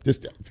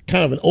just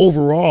kind of an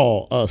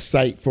overall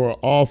site for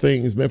all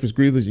things Memphis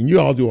Grizzlies, and you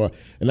all do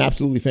an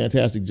absolutely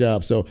fantastic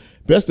job. So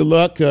best of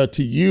luck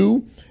to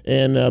you,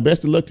 and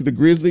best of luck to the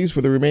Grizzlies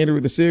for the remainder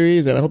of the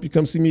series, and I hope you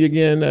come see me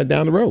again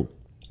down the road.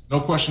 No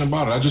question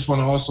about it. I just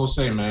want to also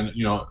say, man,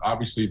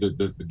 obviously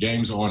the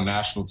games are on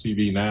national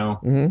TV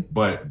now,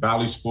 but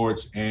Bally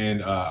Sports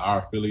and our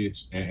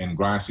affiliates and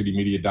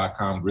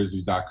grindcitymedia.com,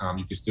 grizzlies.com,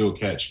 you can still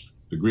catch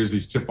the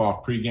Grizzlies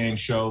tip-off pregame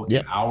show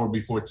an hour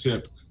before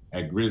tip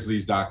at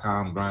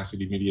grizzlies.com,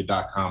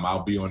 grindcitymedia.com.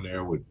 I'll be on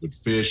there with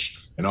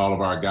Fish and all of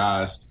our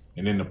guys.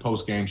 And then the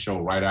post-game show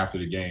right after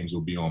the games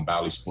will be on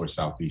Bally Sports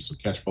Southeast. So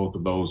catch both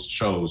of those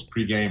shows,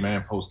 pregame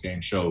and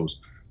post-game shows,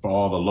 for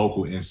all the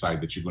local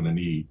insight that you're going to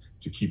need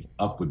to keep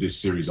up with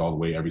this series all the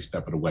way, every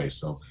step of the way.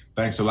 So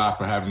thanks a lot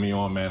for having me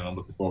on, man. And I'm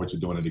looking forward to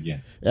doing it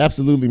again.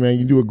 Absolutely, man.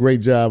 You do a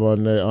great job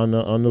on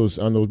those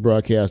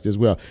broadcasts as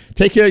well.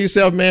 Take care of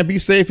yourself, man. Be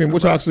safe, and we'll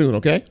talk soon,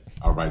 okay?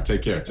 All right.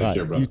 Take care. Take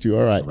care, brother. You too.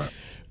 All right.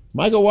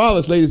 Michael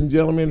Wallace, ladies and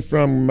gentlemen,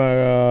 from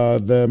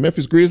the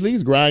Memphis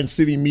Grizzlies, Grind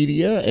City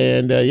Media.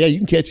 And, you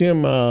can catch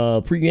him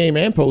pregame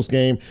and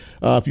postgame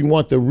if you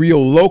want the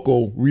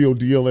real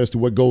deal as to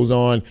what goes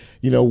on,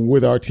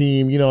 with our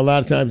team. A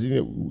lot of times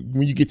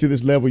when you get to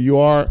this level, you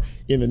are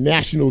in the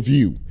national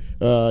view.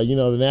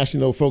 The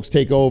national folks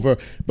take over,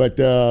 but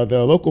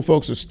the local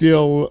folks are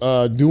still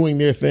doing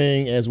their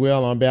thing as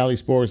well on Bally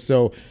Sports.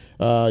 So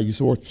you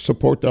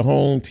support the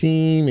home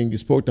team and you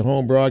support the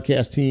home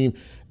broadcast team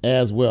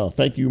as well.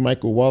 Thank you,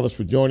 Michael Wallace,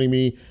 for joining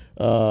me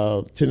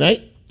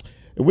tonight.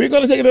 We're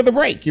going to take another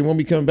break, and when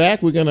we come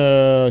back, we're going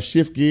to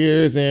shift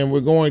gears, and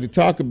we're going to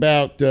talk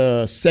about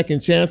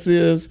second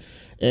chances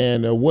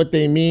and what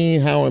they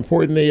mean, how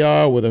important they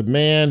are with a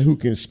man who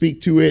can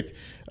speak to it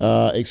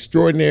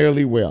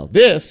extraordinarily well.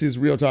 This is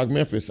Real Talk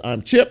Memphis.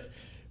 I'm Chip.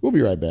 We'll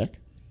be right back.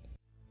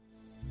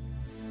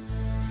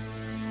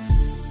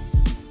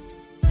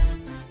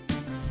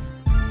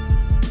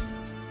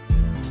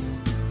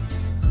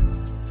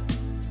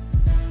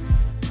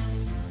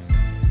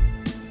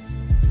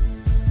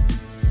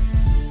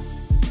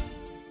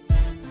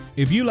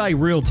 If you like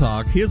Real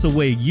Talk, here's a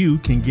way you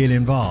can get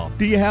involved.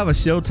 Do you have a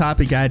show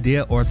topic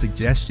idea or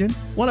suggestion?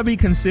 Want to be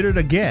considered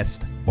a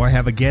guest or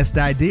have a guest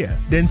idea?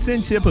 Then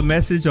send Chip a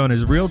message on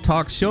his Real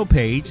Talk show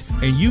page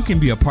and you can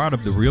be a part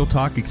of the Real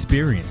Talk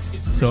experience.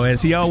 So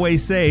as he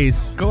always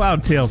says, go out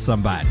and tell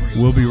somebody.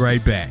 We'll be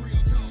right back.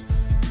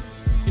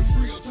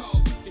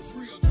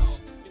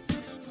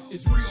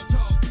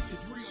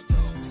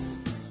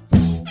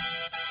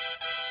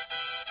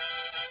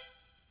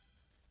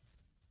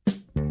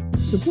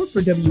 Support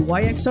for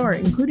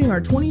WYXR, including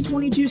our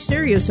 2022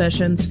 stereo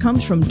sessions,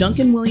 comes from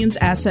Duncan Williams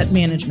Asset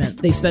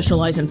Management. They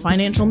specialize in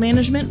financial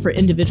management for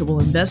individual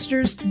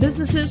investors,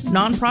 businesses,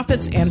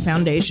 nonprofits, and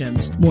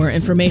foundations. More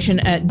information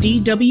at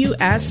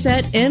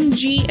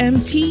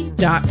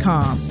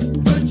dwassetmgmt.com.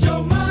 Put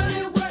your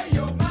money where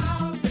your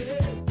mouth is.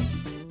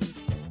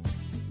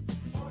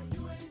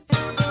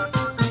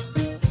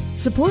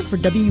 Support for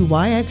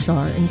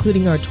WYXR,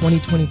 including our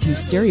 2022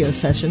 stereo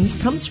sessions,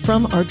 comes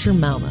from Archer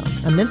Malmo,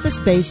 a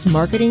Memphis-based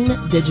marketing,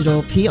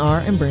 digital,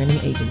 PR, and branding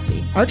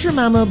agency. Archer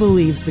Malmo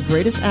believes the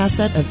greatest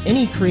asset of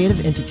any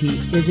creative entity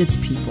is its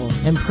people,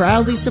 and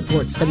proudly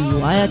supports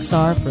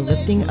WYXR for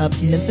lifting up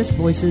Memphis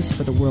voices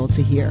for the world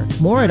to hear.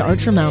 More at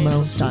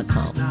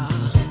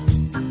archermalmo.com.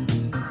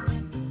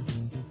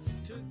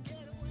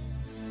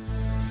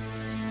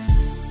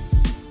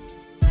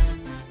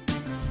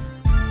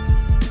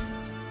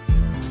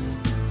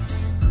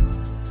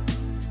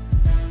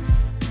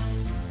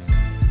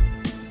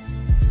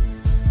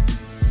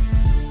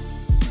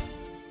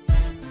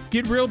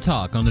 Get Real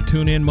Talk on the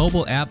TuneIn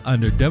mobile app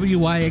under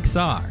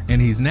WYXR,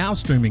 and he's now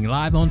streaming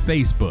live on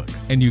Facebook.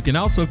 And you can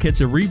also catch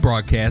a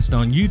rebroadcast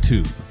on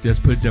YouTube.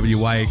 Just put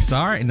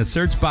WYXR in the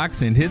search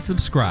box and hit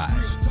subscribe.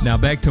 Now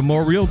back to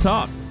more Real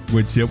Talk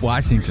with Chip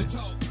Washington.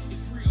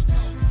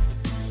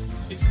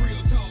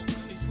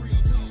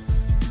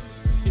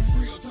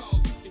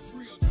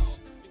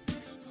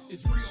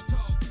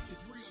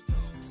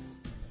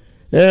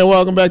 And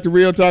welcome back to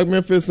Real Talk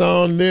Memphis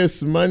on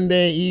this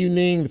Monday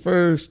evening, the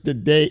first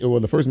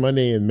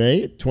Monday in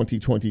May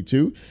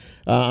 2022.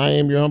 I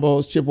am your humble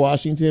host, Chip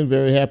Washington.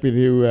 Very happy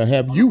to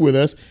have you with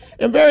us,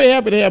 and very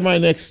happy to have my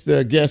next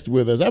guest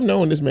with us. I've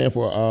known this man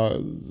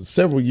for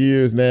several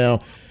years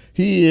now.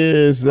 He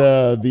is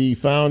the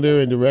founder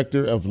and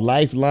director of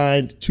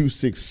Lifeline to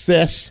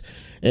Success.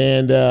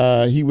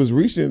 And he was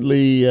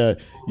recently,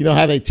 you know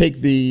how they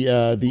take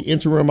the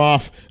interim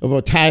off of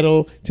a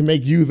title to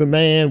make you the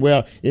man?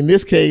 Well, in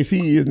this case,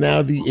 he is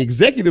now the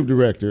executive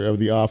director of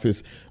the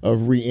Office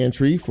of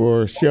Reentry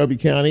for Shelby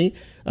County.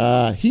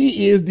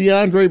 He is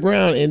DeAndre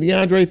Brown. And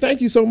DeAndre,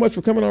 thank you so much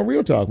for coming on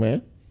Real Talk,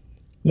 man.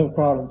 No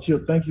problem,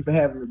 Chip. Thank you for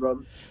having me,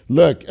 brother.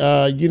 Look,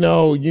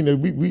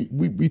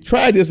 we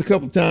tried this a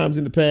couple of times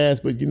in the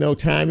past, but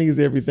timing is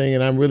everything,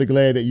 and I'm really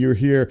glad that you're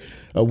here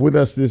with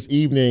us this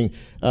evening.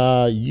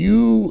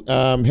 You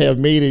have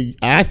made it,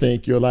 I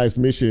think, your life's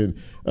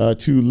mission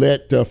to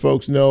let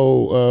folks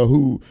know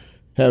who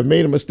have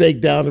made a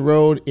mistake down the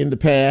road in the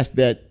past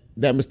that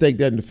mistake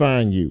doesn't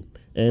define you,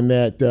 and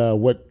that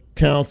what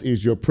counts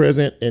is your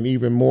present and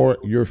even more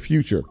your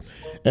future.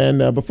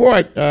 And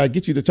before I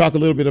get you to talk a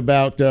little bit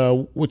about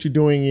what you're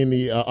doing in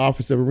the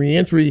Office of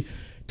Reentry,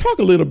 talk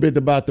a little bit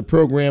about the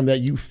program that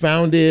you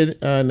founded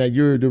and that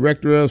you're a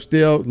director of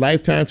still,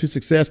 Lifetime to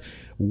Success.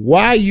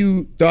 Why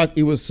you thought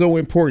it was so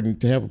important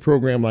to have a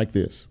program like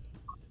this?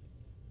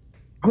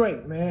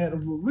 Great, man. The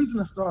reason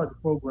I started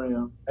the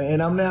program, and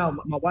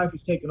my wife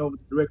is taking over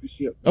the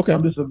directorship. Okay.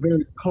 I'm just a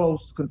very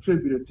close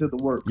contributor to the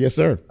work. Yes,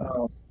 sir.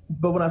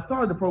 But when I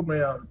started the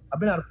program, I've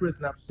been out of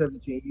prison now for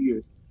 17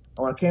 years.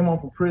 And when I came home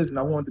from prison,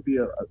 I wanted to be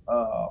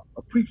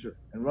a preacher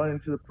and run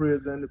into the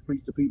prison to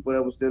preach to people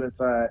that were still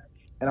inside.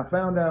 And I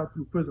found out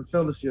through Prison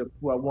Fellowship,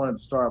 who I wanted to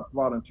start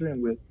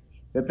volunteering with,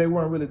 that they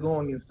weren't really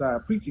going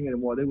inside preaching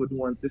anymore. They were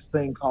doing this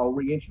thing called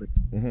reentry.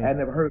 Mm-hmm. I had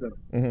never heard of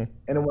it. Mm-hmm.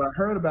 And then when I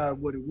heard about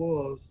what it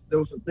was, there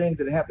were some things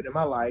that had happened in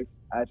my life.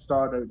 I had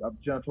started a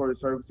janitorial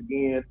service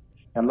again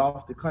and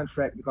lost the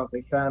contract because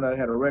they found out I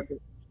had a record.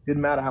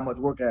 Didn't matter how much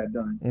work I had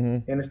done.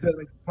 Mm-hmm. And instead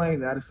of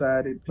complaining, I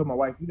told my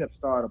wife, you got to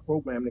start a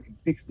program that can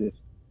fix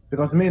this,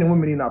 because men and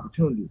women need an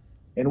opportunity.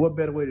 And what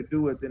better way to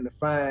do it than to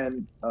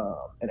find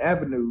an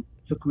avenue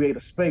to create a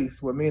space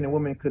where men and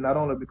women could not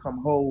only become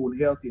whole and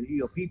healthy and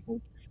heal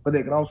people, but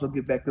they could also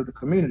get back to the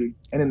community.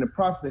 And in the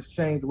process,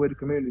 change the way the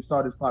community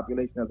saw this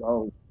population as a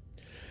whole.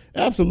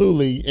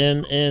 Absolutely.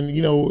 And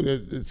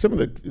some of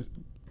the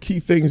key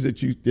things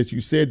that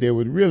you said there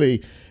would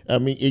really,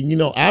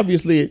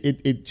 obviously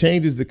it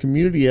changes the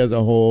community as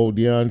a whole,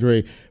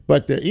 DeAndre,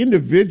 but the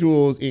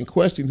individuals in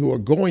question who are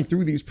going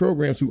through these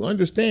programs who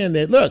understand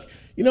that, look,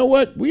 you know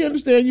what, we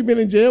understand you've been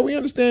in jail, we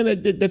understand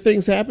that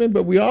things happen,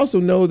 but we also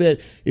know that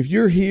if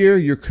you're here,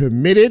 you're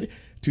committed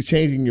to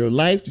changing your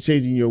life, to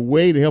changing your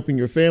way, to helping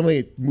your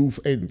family move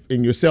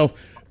and yourself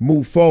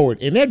move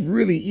forward. And that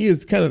really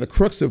is kind of the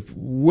crux of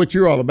what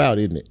you're all about,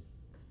 isn't it?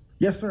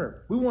 Yes,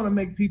 sir. We want to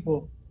make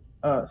people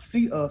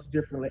see us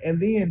differently,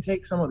 and then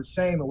take some of the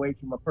shame away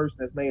from a person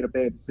that's made a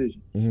bad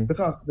decision. Mm-hmm.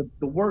 Because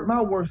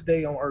my worst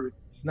day on earth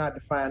does not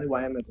define who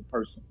I am as a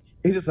person.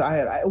 It's just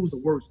it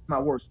was my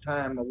worst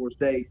time, my worst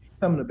day,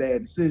 some of the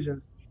bad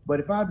decisions. But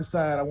if I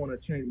decide I want to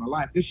change my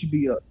life, there should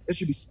be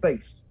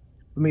space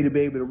for me to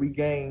be able to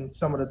regain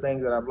some of the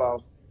things that I've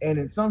lost, and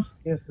in some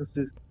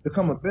instances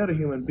become a better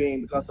human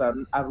being because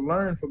I've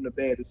learned from the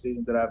bad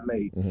decisions that I've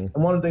made. Mm-hmm.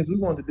 And one of the things we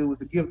want to do is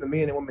to give the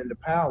men and women the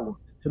power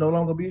to no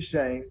longer be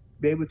ashamed,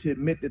 be able to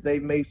admit that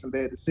they've made some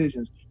bad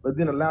decisions, but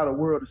then allow the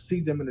world to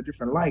see them in a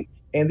different light,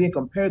 and then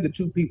compare the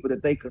two people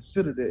that they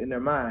considered in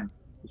their minds.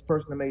 This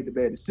person that made the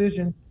bad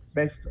decision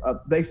based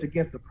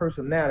against the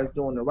person now that's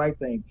doing the right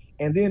thing,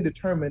 and then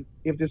determine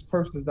if this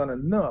person has done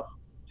enough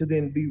to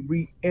then be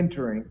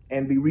re-entering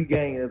and be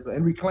regained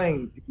and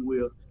reclaimed, if you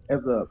will,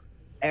 as a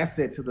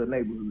asset to the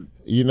neighborhood.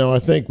 I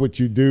think what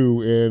you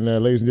do, and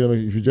ladies and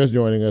gentlemen, if you're just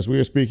joining us, we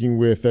are speaking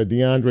with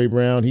DeAndre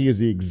Brown. He is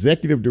the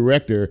executive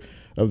director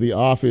of the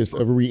Office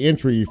of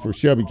Reentry for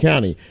Shelby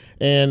County.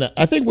 And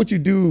I think what you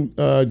do,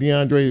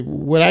 DeAndre,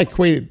 what I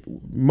equate it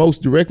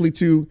most directly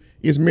to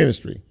is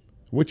ministry.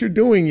 What you're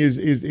doing is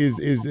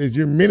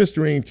you're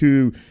ministering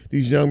to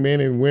these young men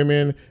and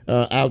women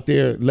out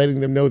there, letting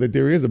them know that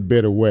there is a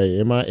better way.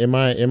 Am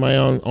I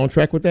on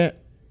track with that?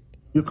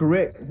 You're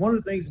correct. One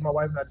of the things my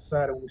wife and I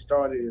decided when we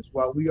started is,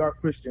 while we are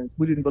Christians,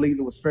 we didn't believe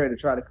it was fair to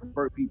try to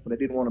convert people that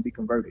didn't want to be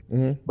converted.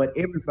 Mm-hmm. But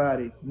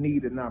everybody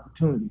needed an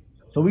opportunity.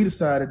 So we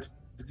decided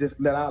to just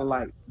let our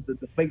light,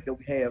 the faith that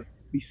we have,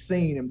 be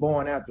seen and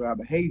born out through our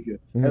behavior,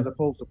 mm-hmm. as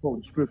opposed to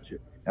quoting scripture.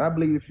 And I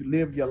believe if you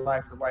live your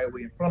life the right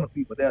way in front of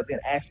people, they'll then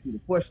ask you the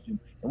question.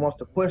 And once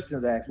the question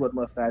is asked, what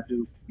must I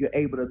do? You're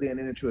able to then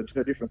enter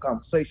into a different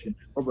conversation.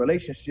 But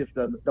relationships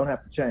don't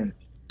have to change.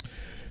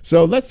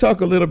 So let's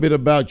talk a little bit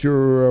about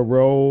your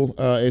role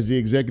as the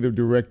executive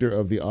director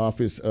of the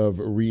Office of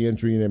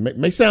Reentry. And it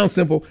may sound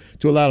simple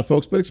to a lot of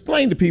folks, but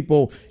explain to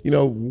people,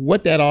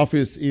 what that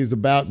office is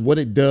about, what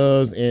it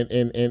does,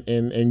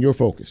 and your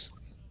focus.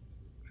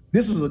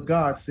 This was a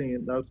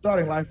godsend.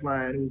 Starting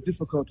Lifeline, it was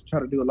difficult to try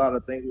to do a lot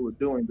of things we were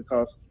doing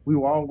because we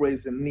were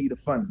always in need of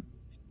funding.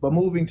 But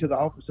moving to the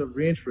Office of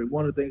Reentry,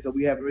 one of the things that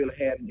we haven't really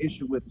had an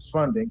issue with is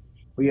funding.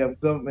 We have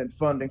government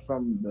funding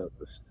from the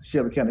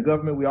Shelby County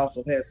government. We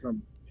also had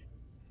some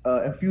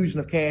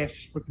infusion of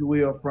cash, if you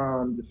will,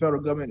 from the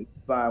federal government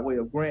by way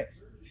of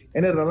grants.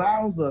 And it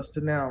allows us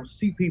to now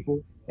see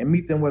people and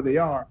meet them where they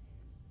are,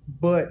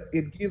 but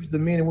it gives the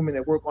men and women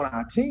that work on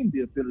our team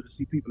the ability to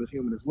see people as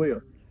human as well.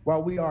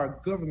 While we are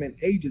a government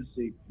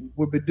agency,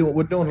 we're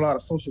doing a lot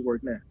of social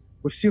work now.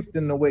 We're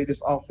shifting the way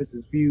this office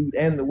is viewed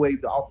and the way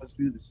the office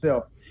views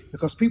itself,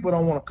 because people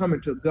don't want to come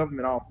into a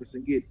government office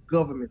and get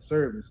government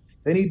service.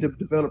 They need to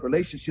develop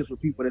relationships with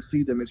people that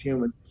see them as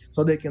human,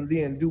 so they can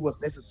then do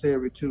what's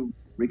necessary to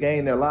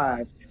regain their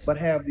lives, but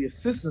have the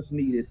assistance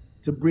needed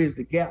to bridge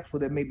the gaps where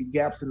there may be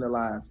gaps in their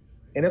lives.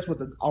 And that's what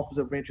the Office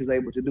of Reentry is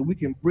able to do. We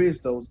can bridge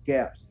those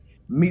gaps,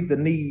 meet the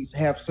needs,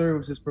 have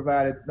services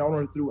provided not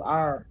only through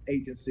our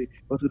agency,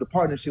 but through the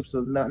partnerships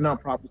of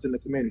nonprofits in the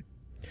community.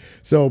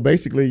 So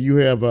basically, you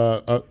have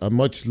a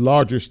much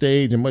larger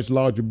stage, a much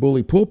larger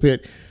bully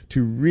pulpit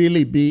to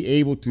really be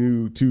able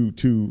to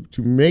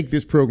make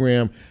this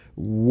program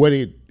what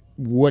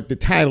the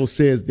title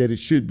says that it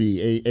should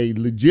be, a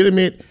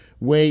legitimate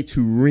way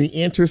to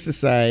re-enter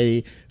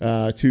society,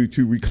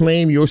 to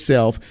reclaim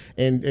yourself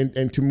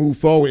and to move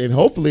forward, and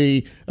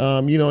hopefully,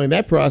 in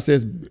that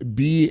process,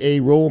 be a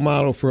role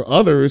model for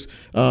others,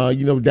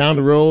 down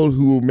the road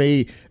who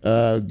may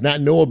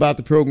not know about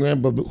the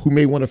program, but who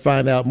may want to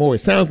find out more. It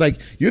sounds like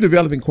you're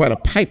developing quite a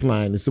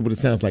pipeline. This is what it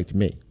sounds like to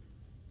me.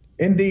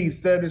 Indeed,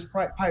 instead of this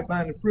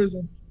pipeline to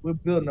prison, we're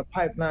building a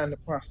pipeline to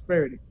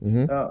prosperity.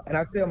 And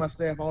I tell my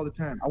staff all the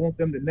time, I want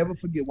them to never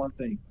forget one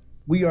thing.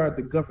 We are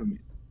the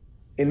government.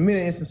 In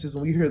many instances,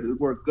 when we hear the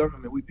word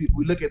government, we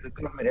look at the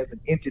government as an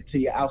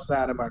entity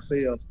outside of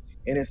ourselves,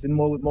 and it's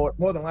more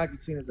than likely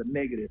seen as a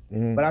negative.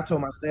 But I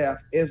told my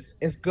staff,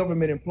 as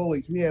government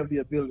employees, we have the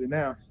ability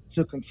now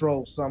to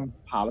control some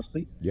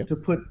policy, to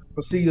put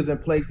procedures in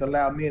place that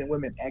allow men and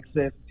women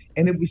access.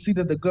 And if we see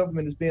that the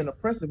government is being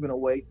oppressive in a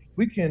way,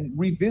 we can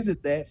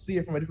revisit that, see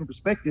it from a different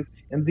perspective,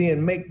 and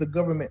then make the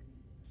government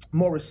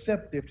more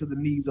receptive to the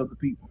needs of the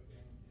people.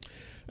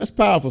 That's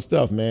powerful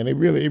stuff, man. It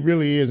really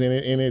is,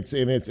 and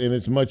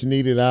it's much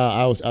needed.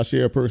 I'll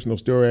share a personal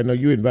story. I know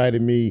you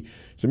invited me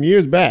some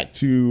years back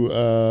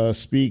to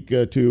speak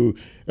to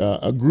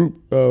a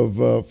group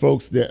of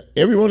folks that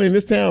everyone in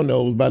this town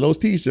knows by those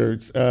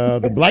T-shirts,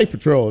 the Blight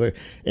Patrol,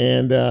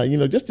 and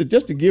just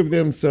to give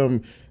them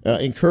some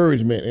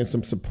encouragement and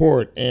some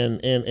support,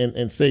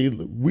 and say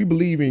we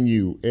believe in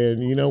you,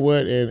 and you know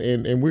what,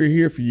 and we're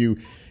here for you.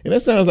 And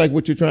that sounds like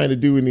what you're trying to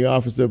do in the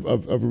Office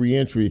of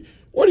Reentry.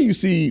 Where do you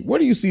see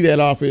that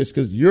office?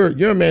 Because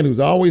you're a man who's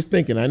always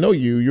thinking. I know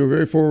you. You're a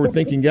very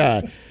forward-thinking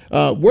guy.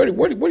 Where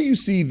do you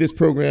see this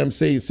program,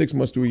 say, 6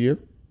 months to a year?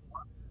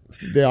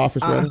 The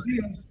office, rather?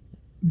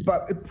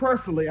 But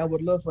preferably, I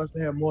would love for us to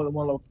have more than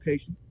one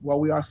location. While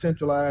we are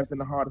centralized in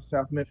the heart of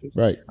South Memphis,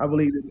 right, I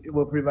believe it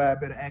will provide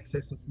better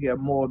access if we have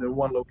more than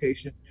one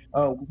location.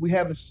 We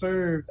haven't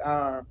served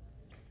our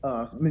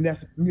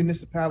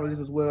municipalities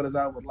as well as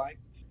I would like.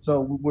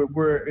 So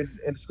we're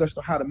in discussion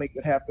on how to make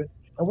that happen.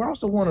 And we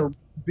also want to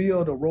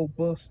build a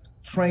robust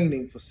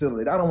training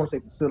facility. I don't want to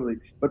say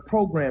facility, but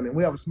programming.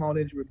 We have a small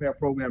injury repair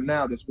program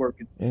now that's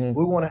working.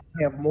 We want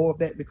to have more of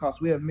that because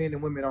we have men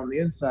and women on the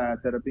inside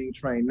that are being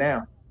trained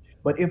now.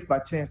 But if by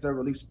chance they're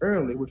released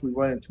early, which we've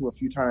run into a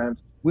few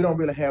times, we don't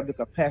really have the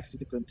capacity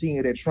to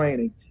continue their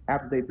training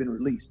after they've been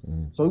released.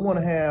 So we want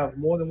to have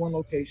more than one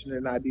location in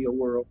an ideal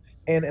world,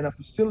 and in a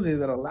facility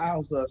that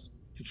allows us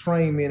to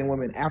train men and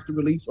women after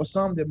release, or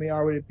some that may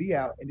already be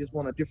out and just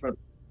want a different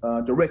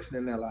direction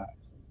in their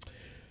lives.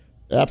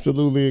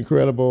 Absolutely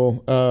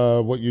incredible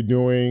what you're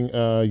doing.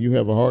 You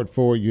have a heart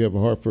for it. You have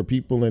a heart for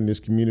people in this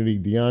community.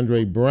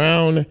 DeAndre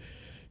Brown,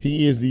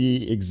 he is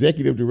the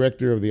executive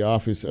director of the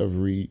Office of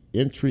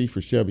Reentry for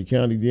Shelby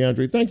County.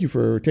 DeAndre, thank you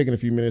for taking a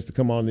few minutes to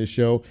come on this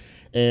show.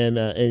 And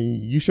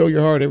you show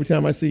your heart every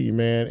time I see you,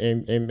 man.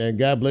 And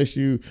God bless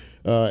you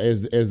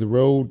as the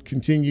road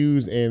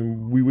continues.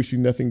 And we wish you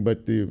nothing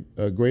but the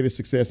greatest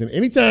success. And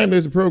anytime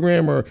there's a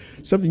program or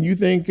something you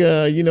think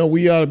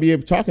we ought to be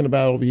talking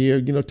about over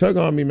here, tug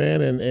on me,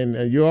 man.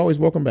 And you're always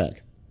welcome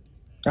back.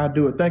 I'll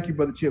do it. Thank you,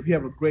 Brother Chip. You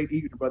have a great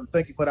evening, brother.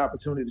 Thank you for the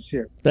opportunity to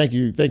share. Thank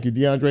you.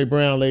 DeAndre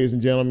Brown, ladies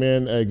and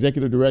gentlemen,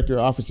 Executive Director,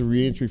 Office of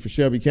Reentry for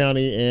Shelby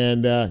County.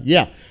 And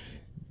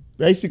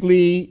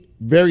basically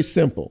very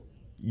simple.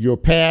 Your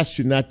past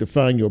should not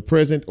define your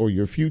present or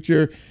your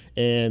future,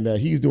 and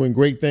he's doing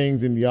great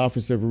things in the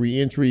Office of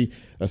Reentry.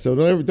 So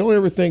don't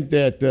ever think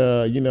that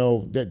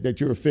that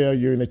you're a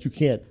failure and that you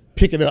can't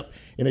pick it up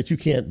and that you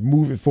can't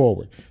move it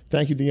forward.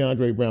 Thank you,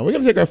 DeAndre Brown. We're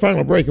going to take our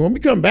final break, and when we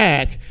come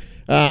back,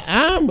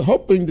 I'm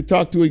hoping to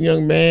talk to a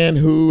young man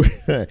who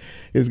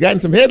has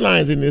gotten some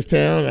headlines in this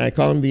town. I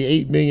call him the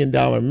 $8 million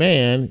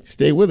man.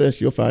 Stay with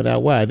us. You'll find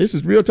out why. This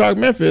is Real Talk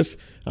Memphis.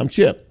 I'm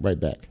Chip. Right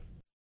back.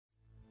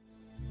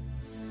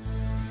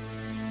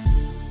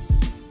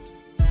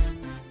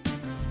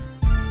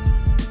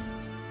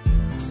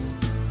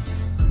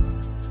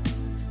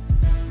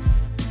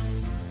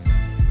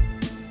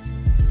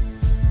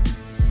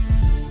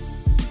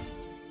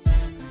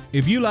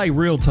 If you like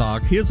Real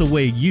Talk, here's a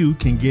way you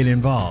can get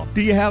involved.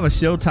 Do you have a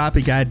show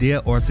topic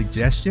idea or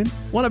suggestion?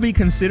 Want to be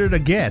considered a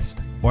guest?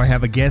 or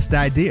have a guest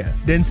idea?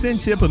 Then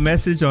send Chip a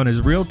message on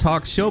his Real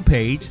Talk show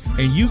page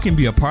and you can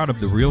be a part of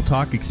the Real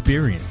Talk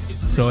experience.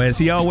 So as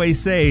he always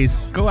says,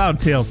 go out and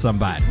tell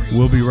somebody.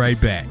 We'll be right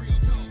back.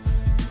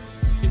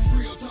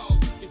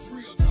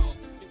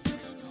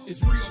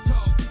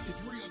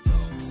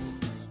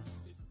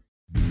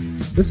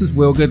 This is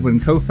Will Goodwin,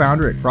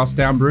 co-founder at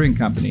Crosstown Brewing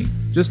Company.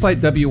 Just like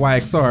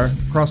WYXR,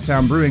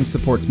 Crosstown Brewing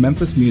supports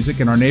Memphis music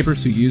and our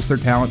neighbors who use their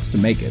talents to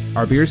make it.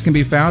 Our beers can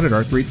be found at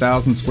our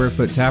 3,000 square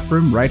foot tap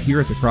room right here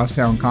at the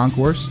Crosstown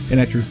Concourse and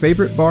at your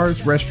favorite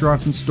bars,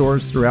 restaurants, and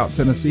stores throughout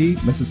Tennessee,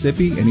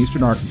 Mississippi, and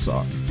eastern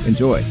Arkansas.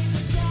 Enjoy.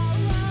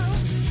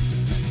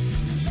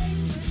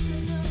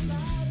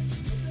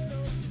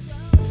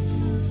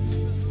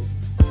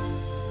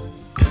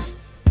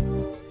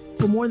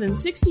 For more than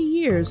 60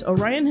 years,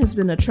 Orion has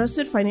been a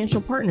trusted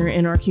financial partner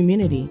in our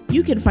community.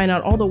 You can find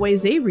out all the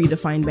ways they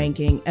redefine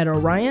banking at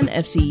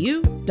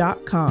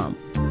orionfcu.com.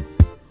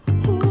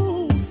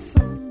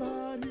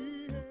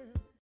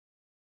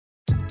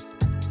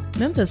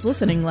 Memphis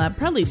Listening Lab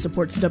proudly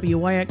supports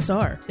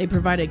WYXR. They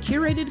provide a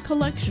curated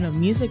collection of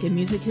music and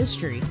music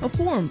history, a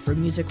forum for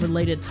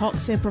music-related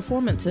talks and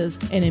performances,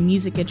 and a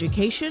music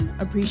education,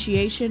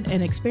 appreciation,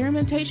 and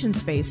experimentation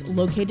space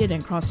located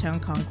in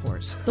Crosstown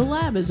Concourse. The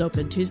lab is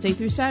open Tuesday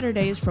through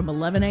Saturdays from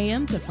 11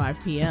 a.m. to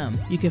 5 p.m.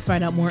 You can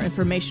find out more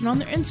information on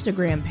their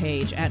Instagram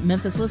page at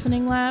Memphis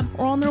Listening Lab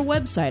or on their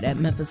website at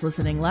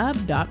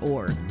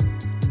memphislisteninglab.org.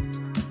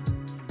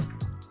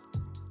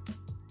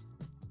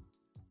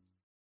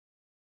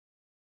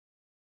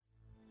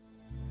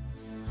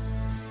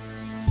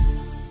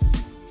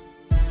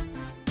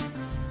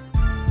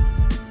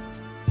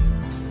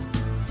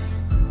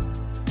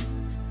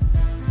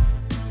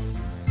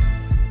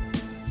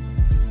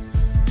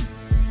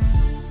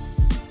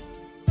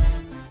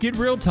 Get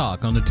Real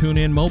Talk on the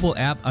TuneIn mobile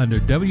app under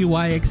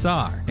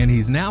WYXR, and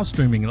he's now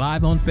streaming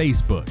live on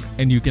Facebook.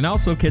 And you can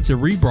also catch a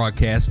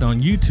rebroadcast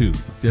on YouTube.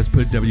 Just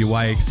put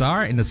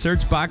WYXR in the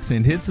search box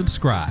and hit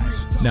subscribe.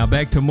 Now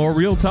back to more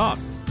Real Talk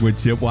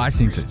with Chip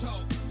Washington.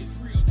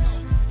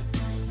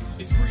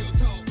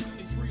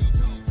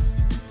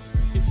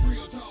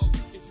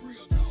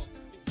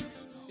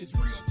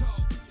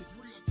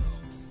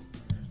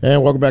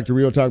 And welcome back to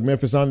Real Talk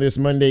Memphis on this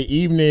Monday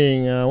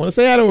evening. I want to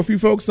say hi to a few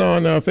folks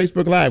on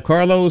Facebook Live.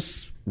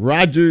 Carlos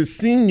Rogers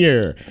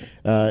Sr.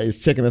 Is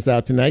checking us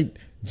out tonight.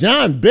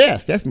 John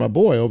Best, that's my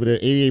boy over there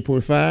at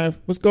 88.5.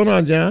 What's going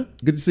on, John?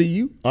 Good to see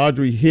you.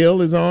 Audrey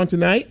Hill is on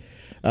tonight.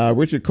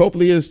 Richard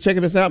Copley is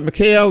checking us out.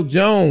 Mikhail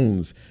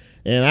Jones.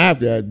 And I have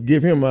to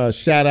give him a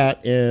shout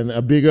out and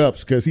a big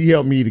ups because he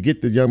helped me to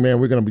get the young man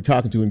we're going to be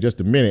talking to in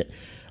just a minute.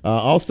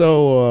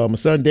 Also, my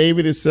son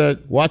David is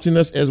watching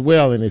us as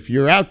well. And if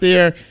you're out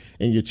there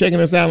and you're checking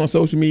us out on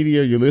social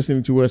media, you're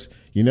listening to us,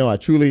 you know I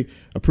truly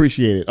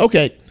appreciate it.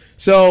 Okay,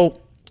 so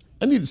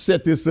I need to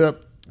set this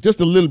up just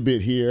a little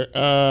bit here.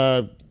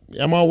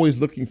 I'm always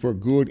looking for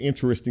good,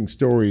 interesting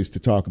stories to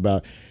talk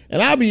about.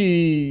 And I'll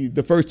be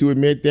the first to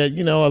admit that,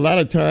 you know, a lot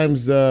of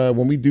times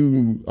when we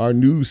do our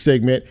news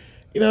segment,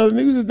 you know, the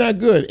news is not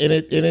good, and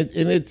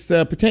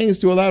it pertains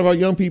to a lot of our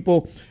young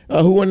people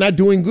who are not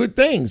doing good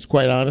things,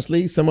 quite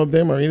honestly. Some of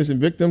them are innocent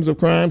victims of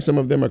crime. Some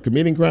of them are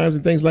committing crimes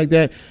and things like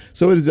that.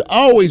 So it is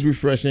always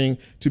refreshing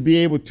to be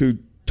able to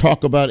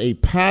talk about a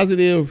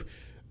positive,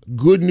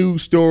 good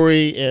news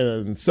story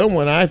and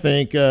someone I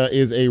think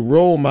is a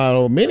role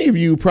model. Many of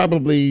you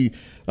probably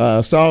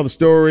saw the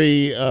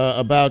story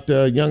about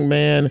a young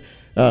man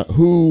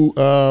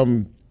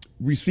who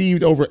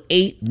received over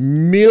 $8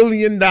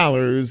 million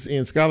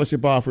in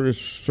scholarship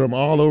offers from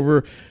all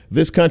over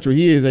this country.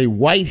 He is a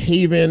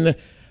Whitehaven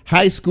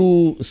High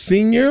School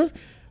senior.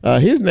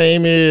 His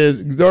name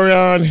is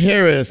Dorian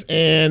Harris.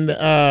 And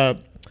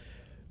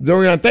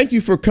Dorian, thank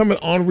you for coming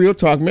on Real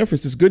Talk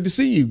Memphis. It's good to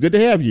see you. Good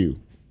to have you.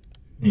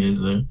 Yes,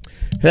 sir.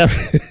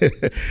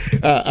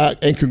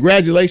 And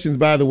congratulations,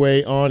 by the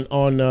way, on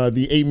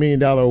the $8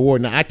 million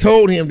award. Now, I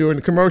told him during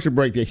the commercial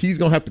break that he's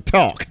going to have to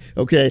talk,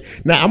 okay?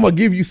 Now, I'm going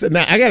to give you –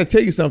 now, I got to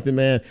tell you something,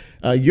 man.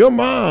 Your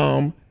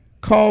mom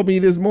called me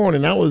this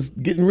morning. I was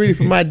getting ready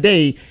for my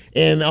day,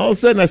 and all of a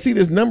sudden I see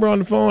this number on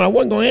the phone. I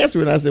wasn't going to answer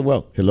it. I said,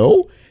 well,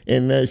 hello?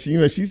 And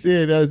she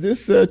said, is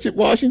this Chip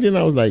Washington?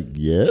 I was like,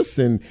 yes.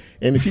 And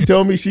she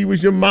told me she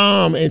was your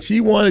mom, and she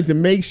wanted to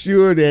make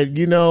sure that,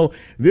 you know,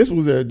 this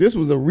was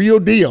a real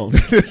deal,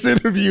 this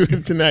interview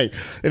tonight,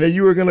 and that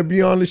you were going to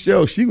be on the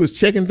show. She was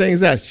checking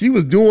things out. She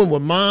was doing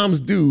what moms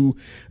do,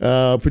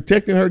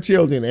 protecting her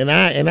children. And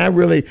I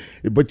really,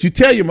 but you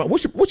tell your mom,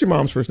 what's your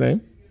mom's first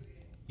name?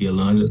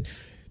 Yolanda.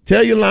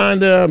 Tell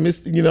Yolanda,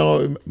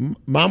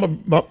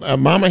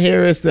 Mama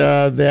Harris,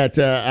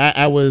 that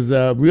I was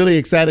really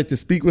excited to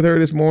speak with her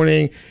this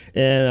morning,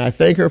 and I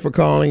thank her for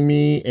calling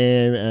me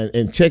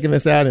and checking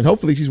us out. And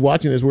hopefully she's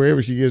watching us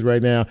wherever she is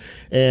right now,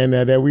 and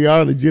that we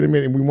are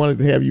legitimate, and we wanted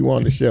to have you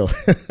on the show.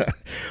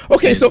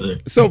 Okay,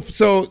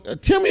 so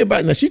tell me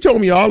about. Now, she told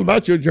me all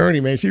about your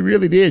journey, man. She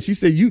really did. She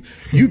said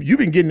you've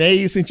been getting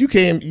A's since you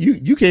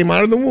came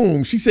out of the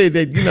womb. She said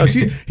that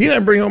he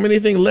doesn't bring home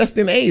anything less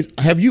than A's.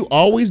 Have you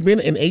always been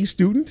an A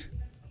student?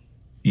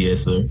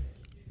 Yes, sir.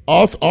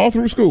 All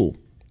through school.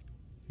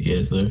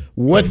 Yes, sir.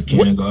 What From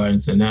kindergarten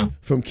to now?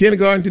 From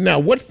kindergarten to now.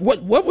 What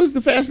was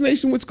the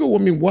fascination with school? I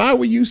mean, why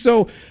were you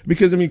so?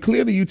 Because I mean,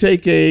 clearly you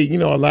take a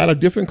lot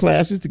of different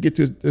classes to get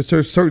to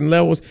certain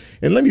levels.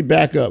 And let me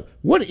back up.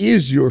 What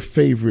is your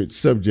favorite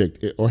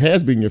subject, or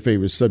has been your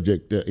favorite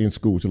subject in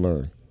school to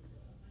learn?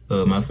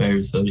 My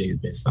favorite subject has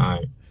been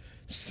science.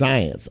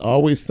 Science,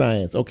 always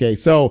science. Okay,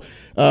 so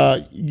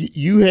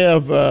you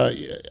have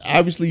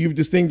obviously you've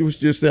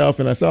distinguished yourself,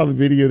 and I saw the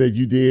video that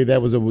you did.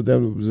 That was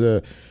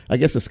a I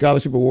guess a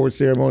scholarship award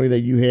ceremony that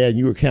you had. And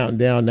you were counting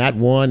down, not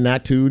 1,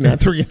 not 2, not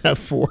 3, not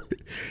 4.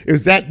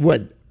 Is that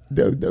what?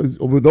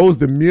 Were those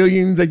the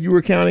millions that you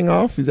were counting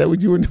off? Is that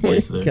what you were doing?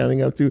 Yes, sir.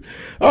 Counting up to?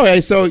 All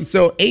right, so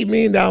 $8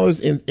 million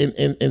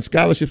in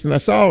scholarships, and I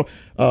saw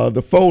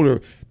the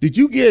folder. Did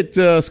you get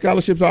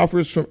scholarships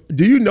offers from?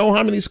 Do you know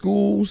how many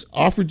schools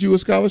offered you a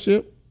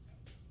scholarship?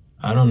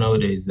 I don't know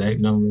the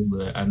exact number,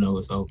 but I know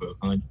it's over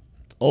 100.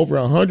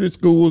 Over 100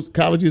 schools,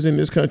 colleges in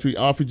this country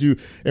offered you,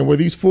 and were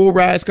these full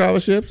ride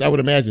scholarships? I would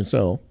imagine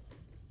so.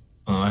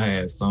 I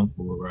had some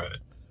full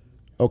rides.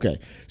 Okay,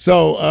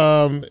 so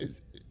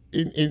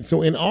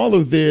in all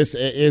of this,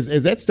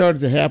 as that started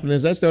to happen,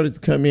 as that started to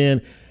come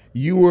in,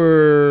 you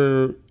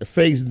were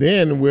faced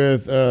then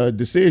with a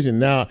decision.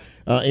 Now,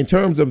 in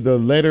terms of the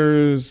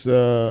letters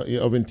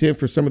of intent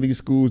for some of these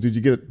schools, did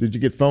you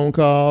get phone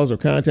calls or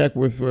contact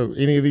with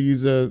any of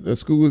these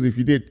schools? If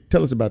you did,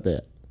 tell us about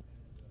that.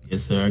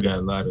 Yes, sir. I got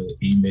a lot of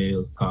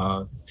emails,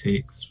 calls, and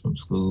texts from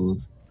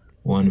schools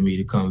wanting me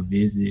to come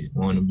visit,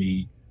 wanting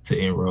me to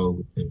enroll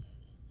with them.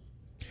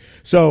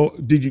 So,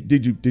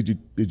 did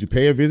you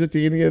pay a visit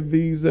to any of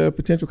these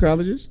potential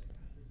colleges?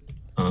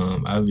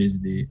 I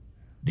visited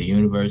the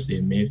University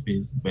of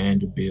Memphis,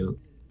 Vanderbilt,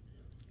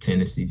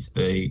 Tennessee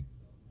State,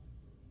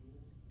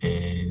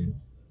 and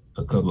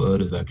a couple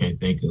others I can't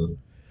think of.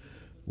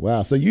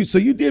 Wow. So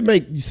you did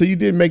make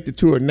the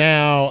tour.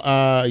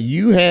 Now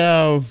you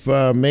have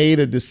made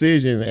a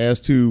decision as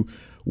to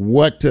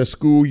what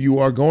school you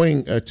are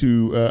going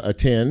to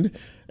attend,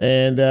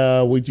 and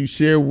would you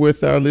share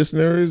with our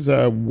listeners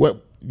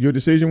what your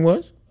decision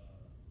was?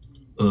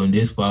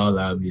 This fall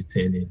I'll be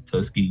attending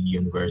Tuskegee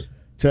University.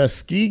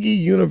 Tuskegee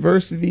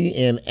University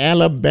in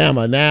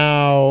Alabama.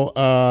 Now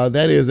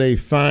that is a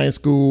fine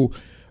school.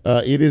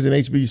 It is an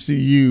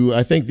HBCU.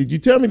 I think. Did you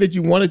tell me that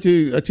you wanted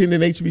to attend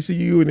an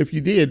HBCU? And if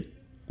you did,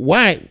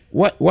 why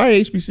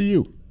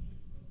HBCU?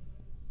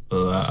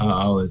 I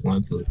always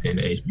wanted to attend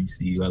the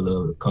HBCU. I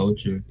love the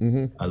culture.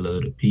 Mm-hmm. I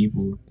love the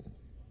people.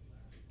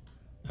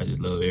 I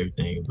just love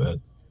everything about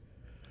it.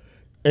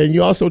 And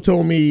you also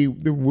told me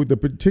the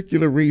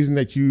particular reason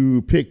that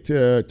you picked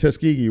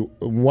Tuskegee.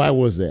 Why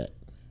was that?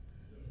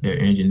 Their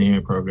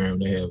engineering program.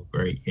 They have a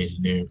great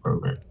engineering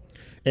program.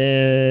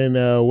 And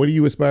what do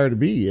you aspire to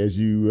be as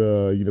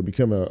you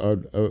become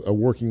a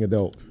working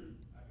adult?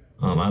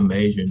 I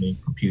majored in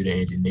computer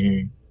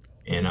engineering,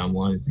 and I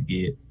wanted to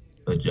get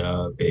a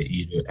job at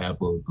either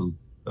Apple or Google,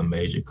 a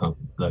major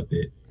company like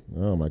that.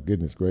 Oh my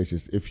goodness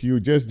gracious! If you're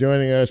just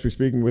joining us, we're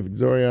speaking with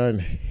Zorion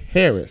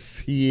Harris.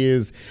 He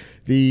is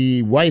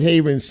the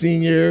Whitehaven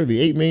senior,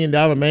 the $8 million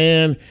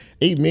man,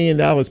 $8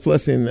 million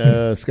plus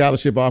in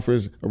scholarship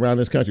offers around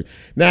this country.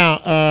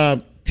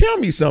 Now, tell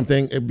me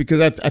something,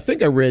 because I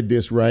think I read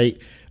this right.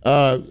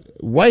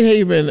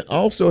 Whitehaven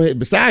also had,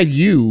 beside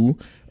you,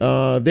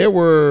 there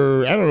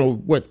were, I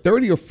don't know,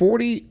 30 or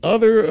 40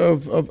 other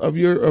of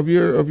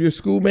your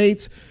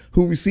schoolmates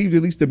who received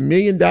at least $1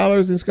 million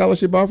in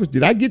scholarship offers.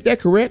 Did I get that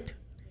correct?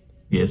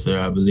 Yes, sir.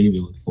 I believe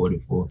it was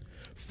 44.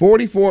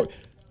 44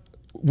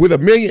 with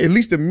at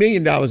least $1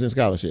 million in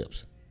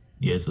scholarships.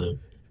 Yes, sir.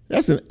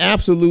 That's an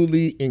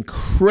absolutely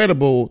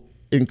incredible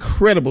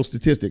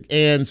statistic.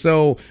 And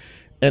so,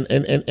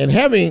 and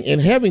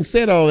having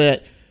said all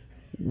that,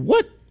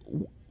 what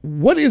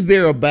is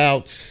there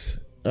about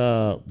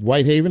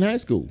Whitehaven High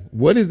School?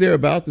 What is there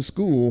about the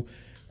school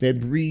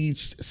that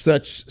reached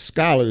such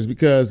scholars?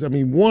 Because I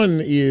mean,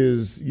 one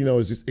is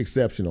just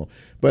exceptional,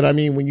 but I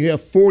mean, when you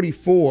have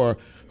 44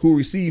 who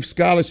receive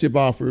scholarship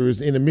offers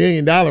in $1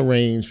 million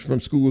range from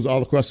schools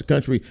all across the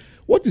country,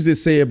 what does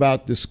this say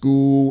about the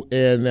school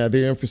and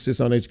their emphasis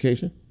on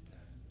education?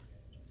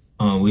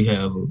 We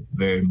have a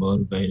very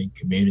motivating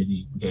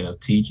community. We have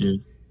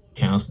teachers,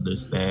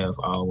 counselors, staff,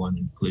 all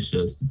wanting to push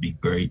us to be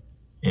great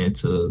and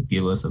to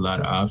give us a lot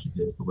of options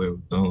as to where we're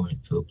going,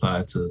 to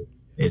apply to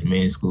as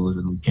many schools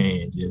as we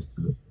can, just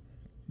to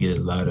get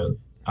a lot of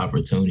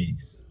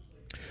opportunities.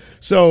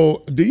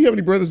 So, do you have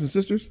any brothers and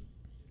sisters?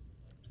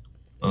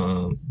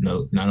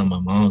 No, not on my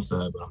mom's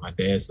side, but on my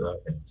dad's side,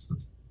 I have a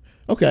sister.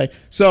 Okay,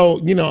 so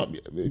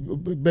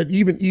but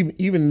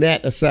even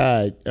that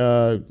aside,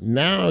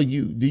 now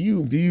you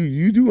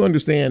do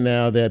understand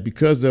now that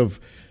because of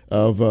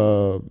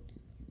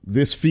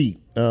this feat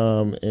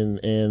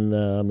and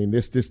I mean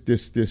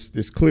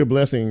this clear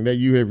blessing that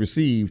you have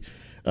received,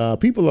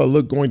 people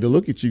are going to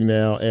look at you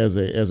now as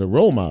a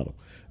role model,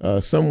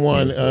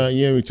 someone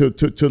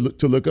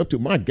to look up to.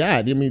 My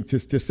God, I mean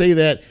to say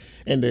that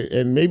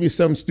and maybe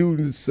some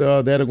students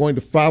that are going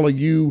to follow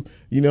you,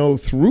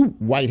 through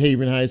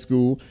Whitehaven High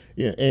School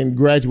and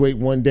graduate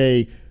one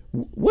day.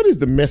 What is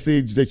the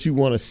message that you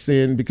want to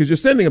send? Because you're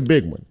sending a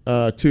big one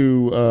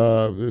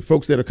to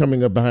folks that are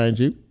coming up behind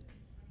you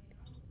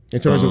in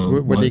terms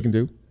of what they can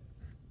do.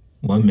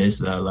 One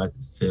message I like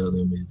to tell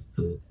them is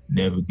to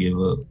never give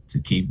up,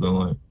 to keep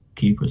going,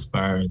 keep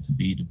aspiring to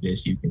be the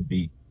best you can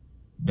be.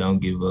 Don't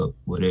give up.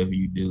 Whatever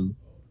you do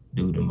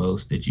the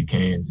most that you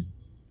can do.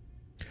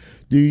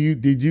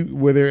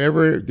 Were there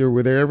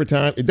ever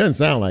times, it doesn't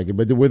sound like it,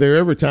 but were there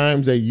ever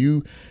times that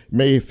you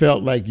may have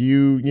felt like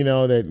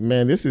that,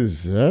 man, this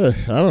is, I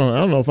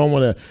don't know if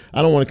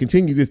I don't want to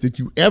continue this. Did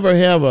you ever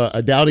have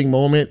a doubting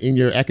moment in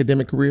your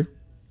academic career?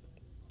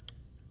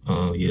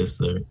 Yes,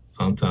 sir.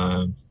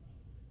 Sometimes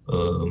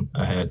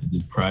I had to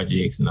do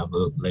projects and I'm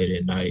up late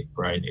at night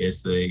writing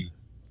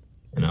essays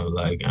and I was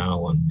like, I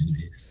don't want to do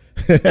this.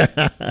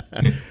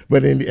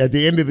 But at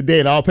the end of the day,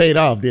 it all paid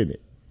off, didn't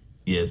it?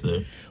 Yes,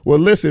 sir. Well,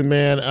 listen,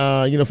 man,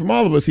 from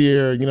all of us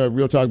here, at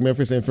Real Talk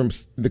Memphis and from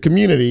the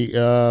community,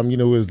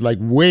 who is like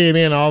weighing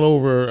in all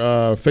over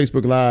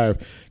Facebook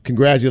Live,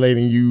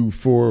 congratulating you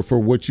for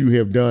what you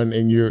have done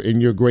in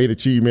your great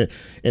achievement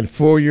and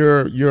for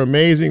your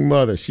amazing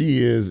mother. She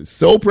is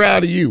so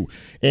proud of you.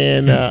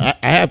 And I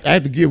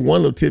have to give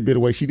one little tidbit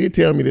away. She did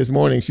tell me this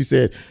morning, she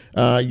said,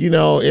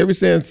 ever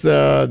since,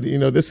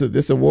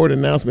 this award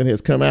announcement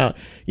has come out,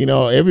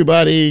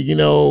 everybody,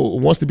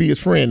 wants to be his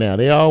friend now.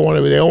 They all want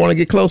to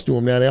get close to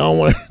him now. They all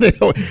want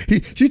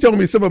to, she told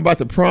me something about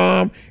the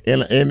prom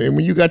and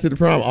when you got to the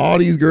prom, all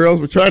these girls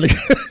were trying to,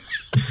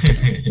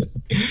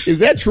 is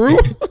that true?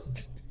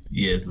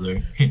 Yes, sir.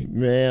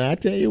 Man, I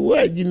tell you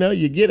what,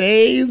 you get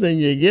A's and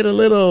you get a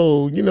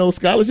little,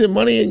 scholarship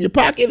money in your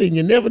pocket and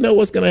you never know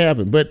what's going to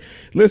happen. But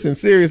listen,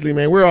 seriously,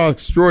 man, we're all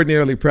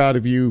extraordinarily proud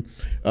of you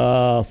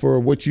for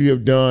what you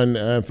have done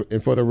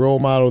and for the role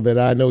model that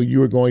I know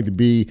you are going to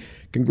be.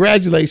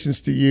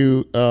 Congratulations to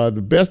you.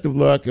 The best of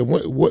luck. And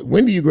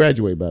when do you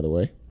graduate, by the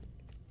way?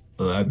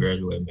 I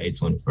graduate May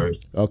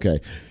 21st. Okay.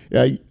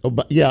 And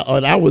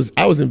I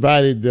was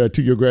invited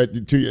to your I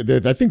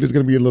think there's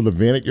going to be a little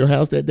event at your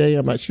house that day.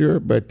 I'm not sure,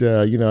 but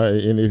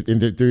and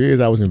if there is,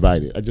 I was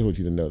invited. I just want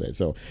you to know that.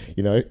 So,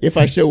 if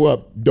I show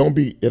up, don't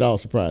be at all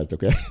surprised.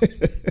 Okay.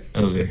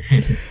 Okay.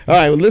 All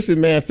right. Well,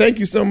 listen, man. Thank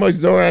you so much,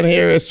 Zorion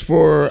Harris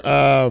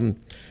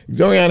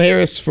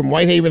from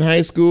Whitehaven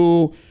High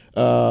School.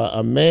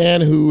 A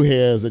man who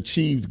has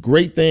achieved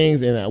great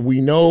things, and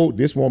we know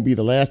this won't be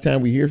the last time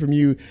we hear from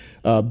you.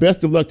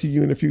 Best of luck to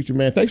you in the future,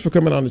 man. Thanks for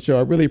coming on the show.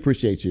 I really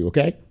appreciate you,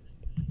 okay?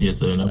 Yes,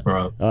 sir. No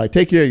problem. All right,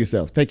 take care of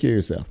yourself.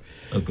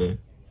 Okay.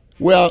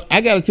 Well, I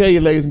got to tell you,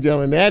 ladies and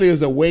gentlemen, that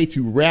is a way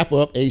to wrap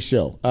up a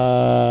show.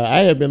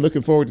 I have been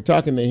looking forward to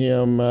talking to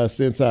him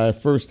since I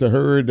first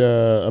heard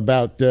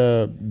about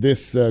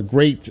this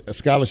great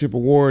scholarship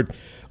award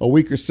a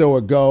week or so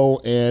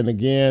ago. And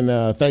again,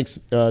 thanks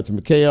to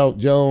Mikhail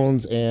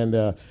Jones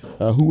and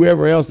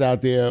whoever else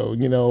out there,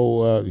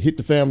 hit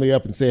the family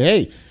up and say,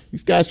 hey,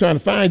 these guys trying to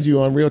find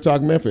you on Real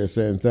Talk Memphis.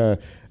 And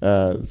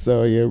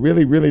so, yeah,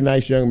 really, really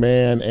nice young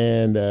man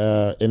and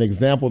an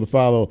example to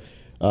follow.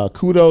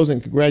 Kudos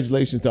and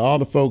congratulations to all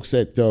the folks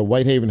at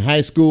Whitehaven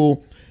High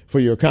School for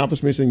your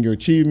accomplishments and your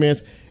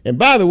achievements. And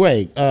by the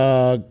way,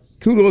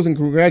 kudos and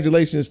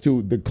congratulations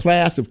to the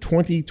class of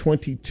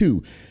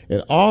 2022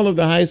 at all of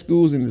the high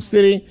schools in the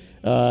city,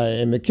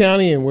 in the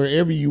county, and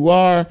wherever you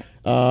are.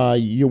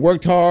 You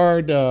worked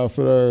hard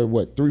for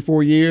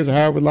 3-4 years, or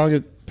however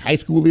long high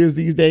school is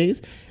these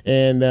days.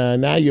 And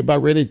now you're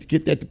about ready to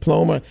get that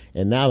diploma,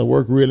 and now the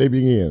work really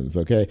begins,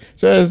 okay?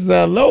 So as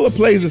Lola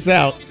plays us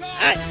out,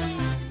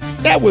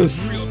 that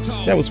was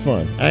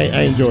fun.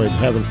 I enjoyed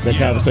having that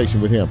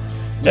conversation with him.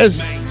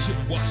 As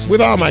with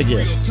all my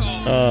guests,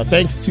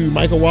 thanks to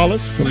Michael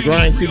Wallace from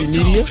Grind City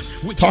Media,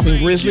 talking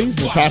Grizzlies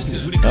and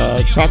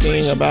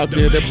talking about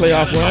their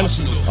playoff run.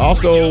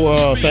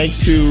 Also, thanks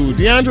to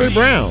DeAndre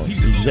Brown,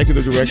 the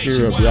Executive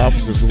Director of the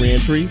Office of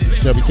Reentry,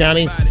 Shelby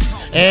County.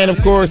 And,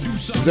 of course,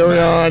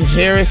 Zorion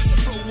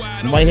Harris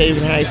from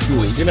Whitehaven High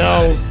School.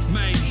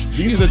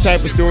 These are the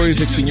type of stories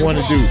that you want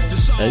to do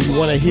and you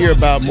want to hear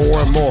about more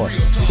and more.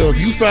 So if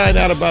you find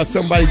out about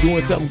somebody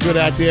doing something good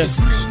out there,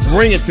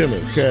 bring it to me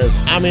because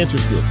I'm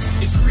interested.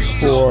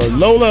 For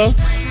Lola,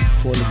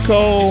 for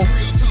Nicole,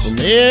 from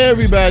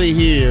everybody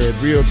here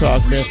at Real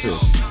Talk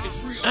Memphis,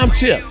 I'm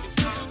Chip.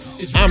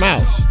 I'm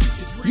out.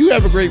 You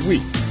have a great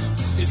week.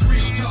 It's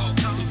real talk.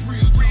 It's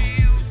real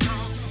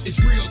talk. It's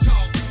real talk.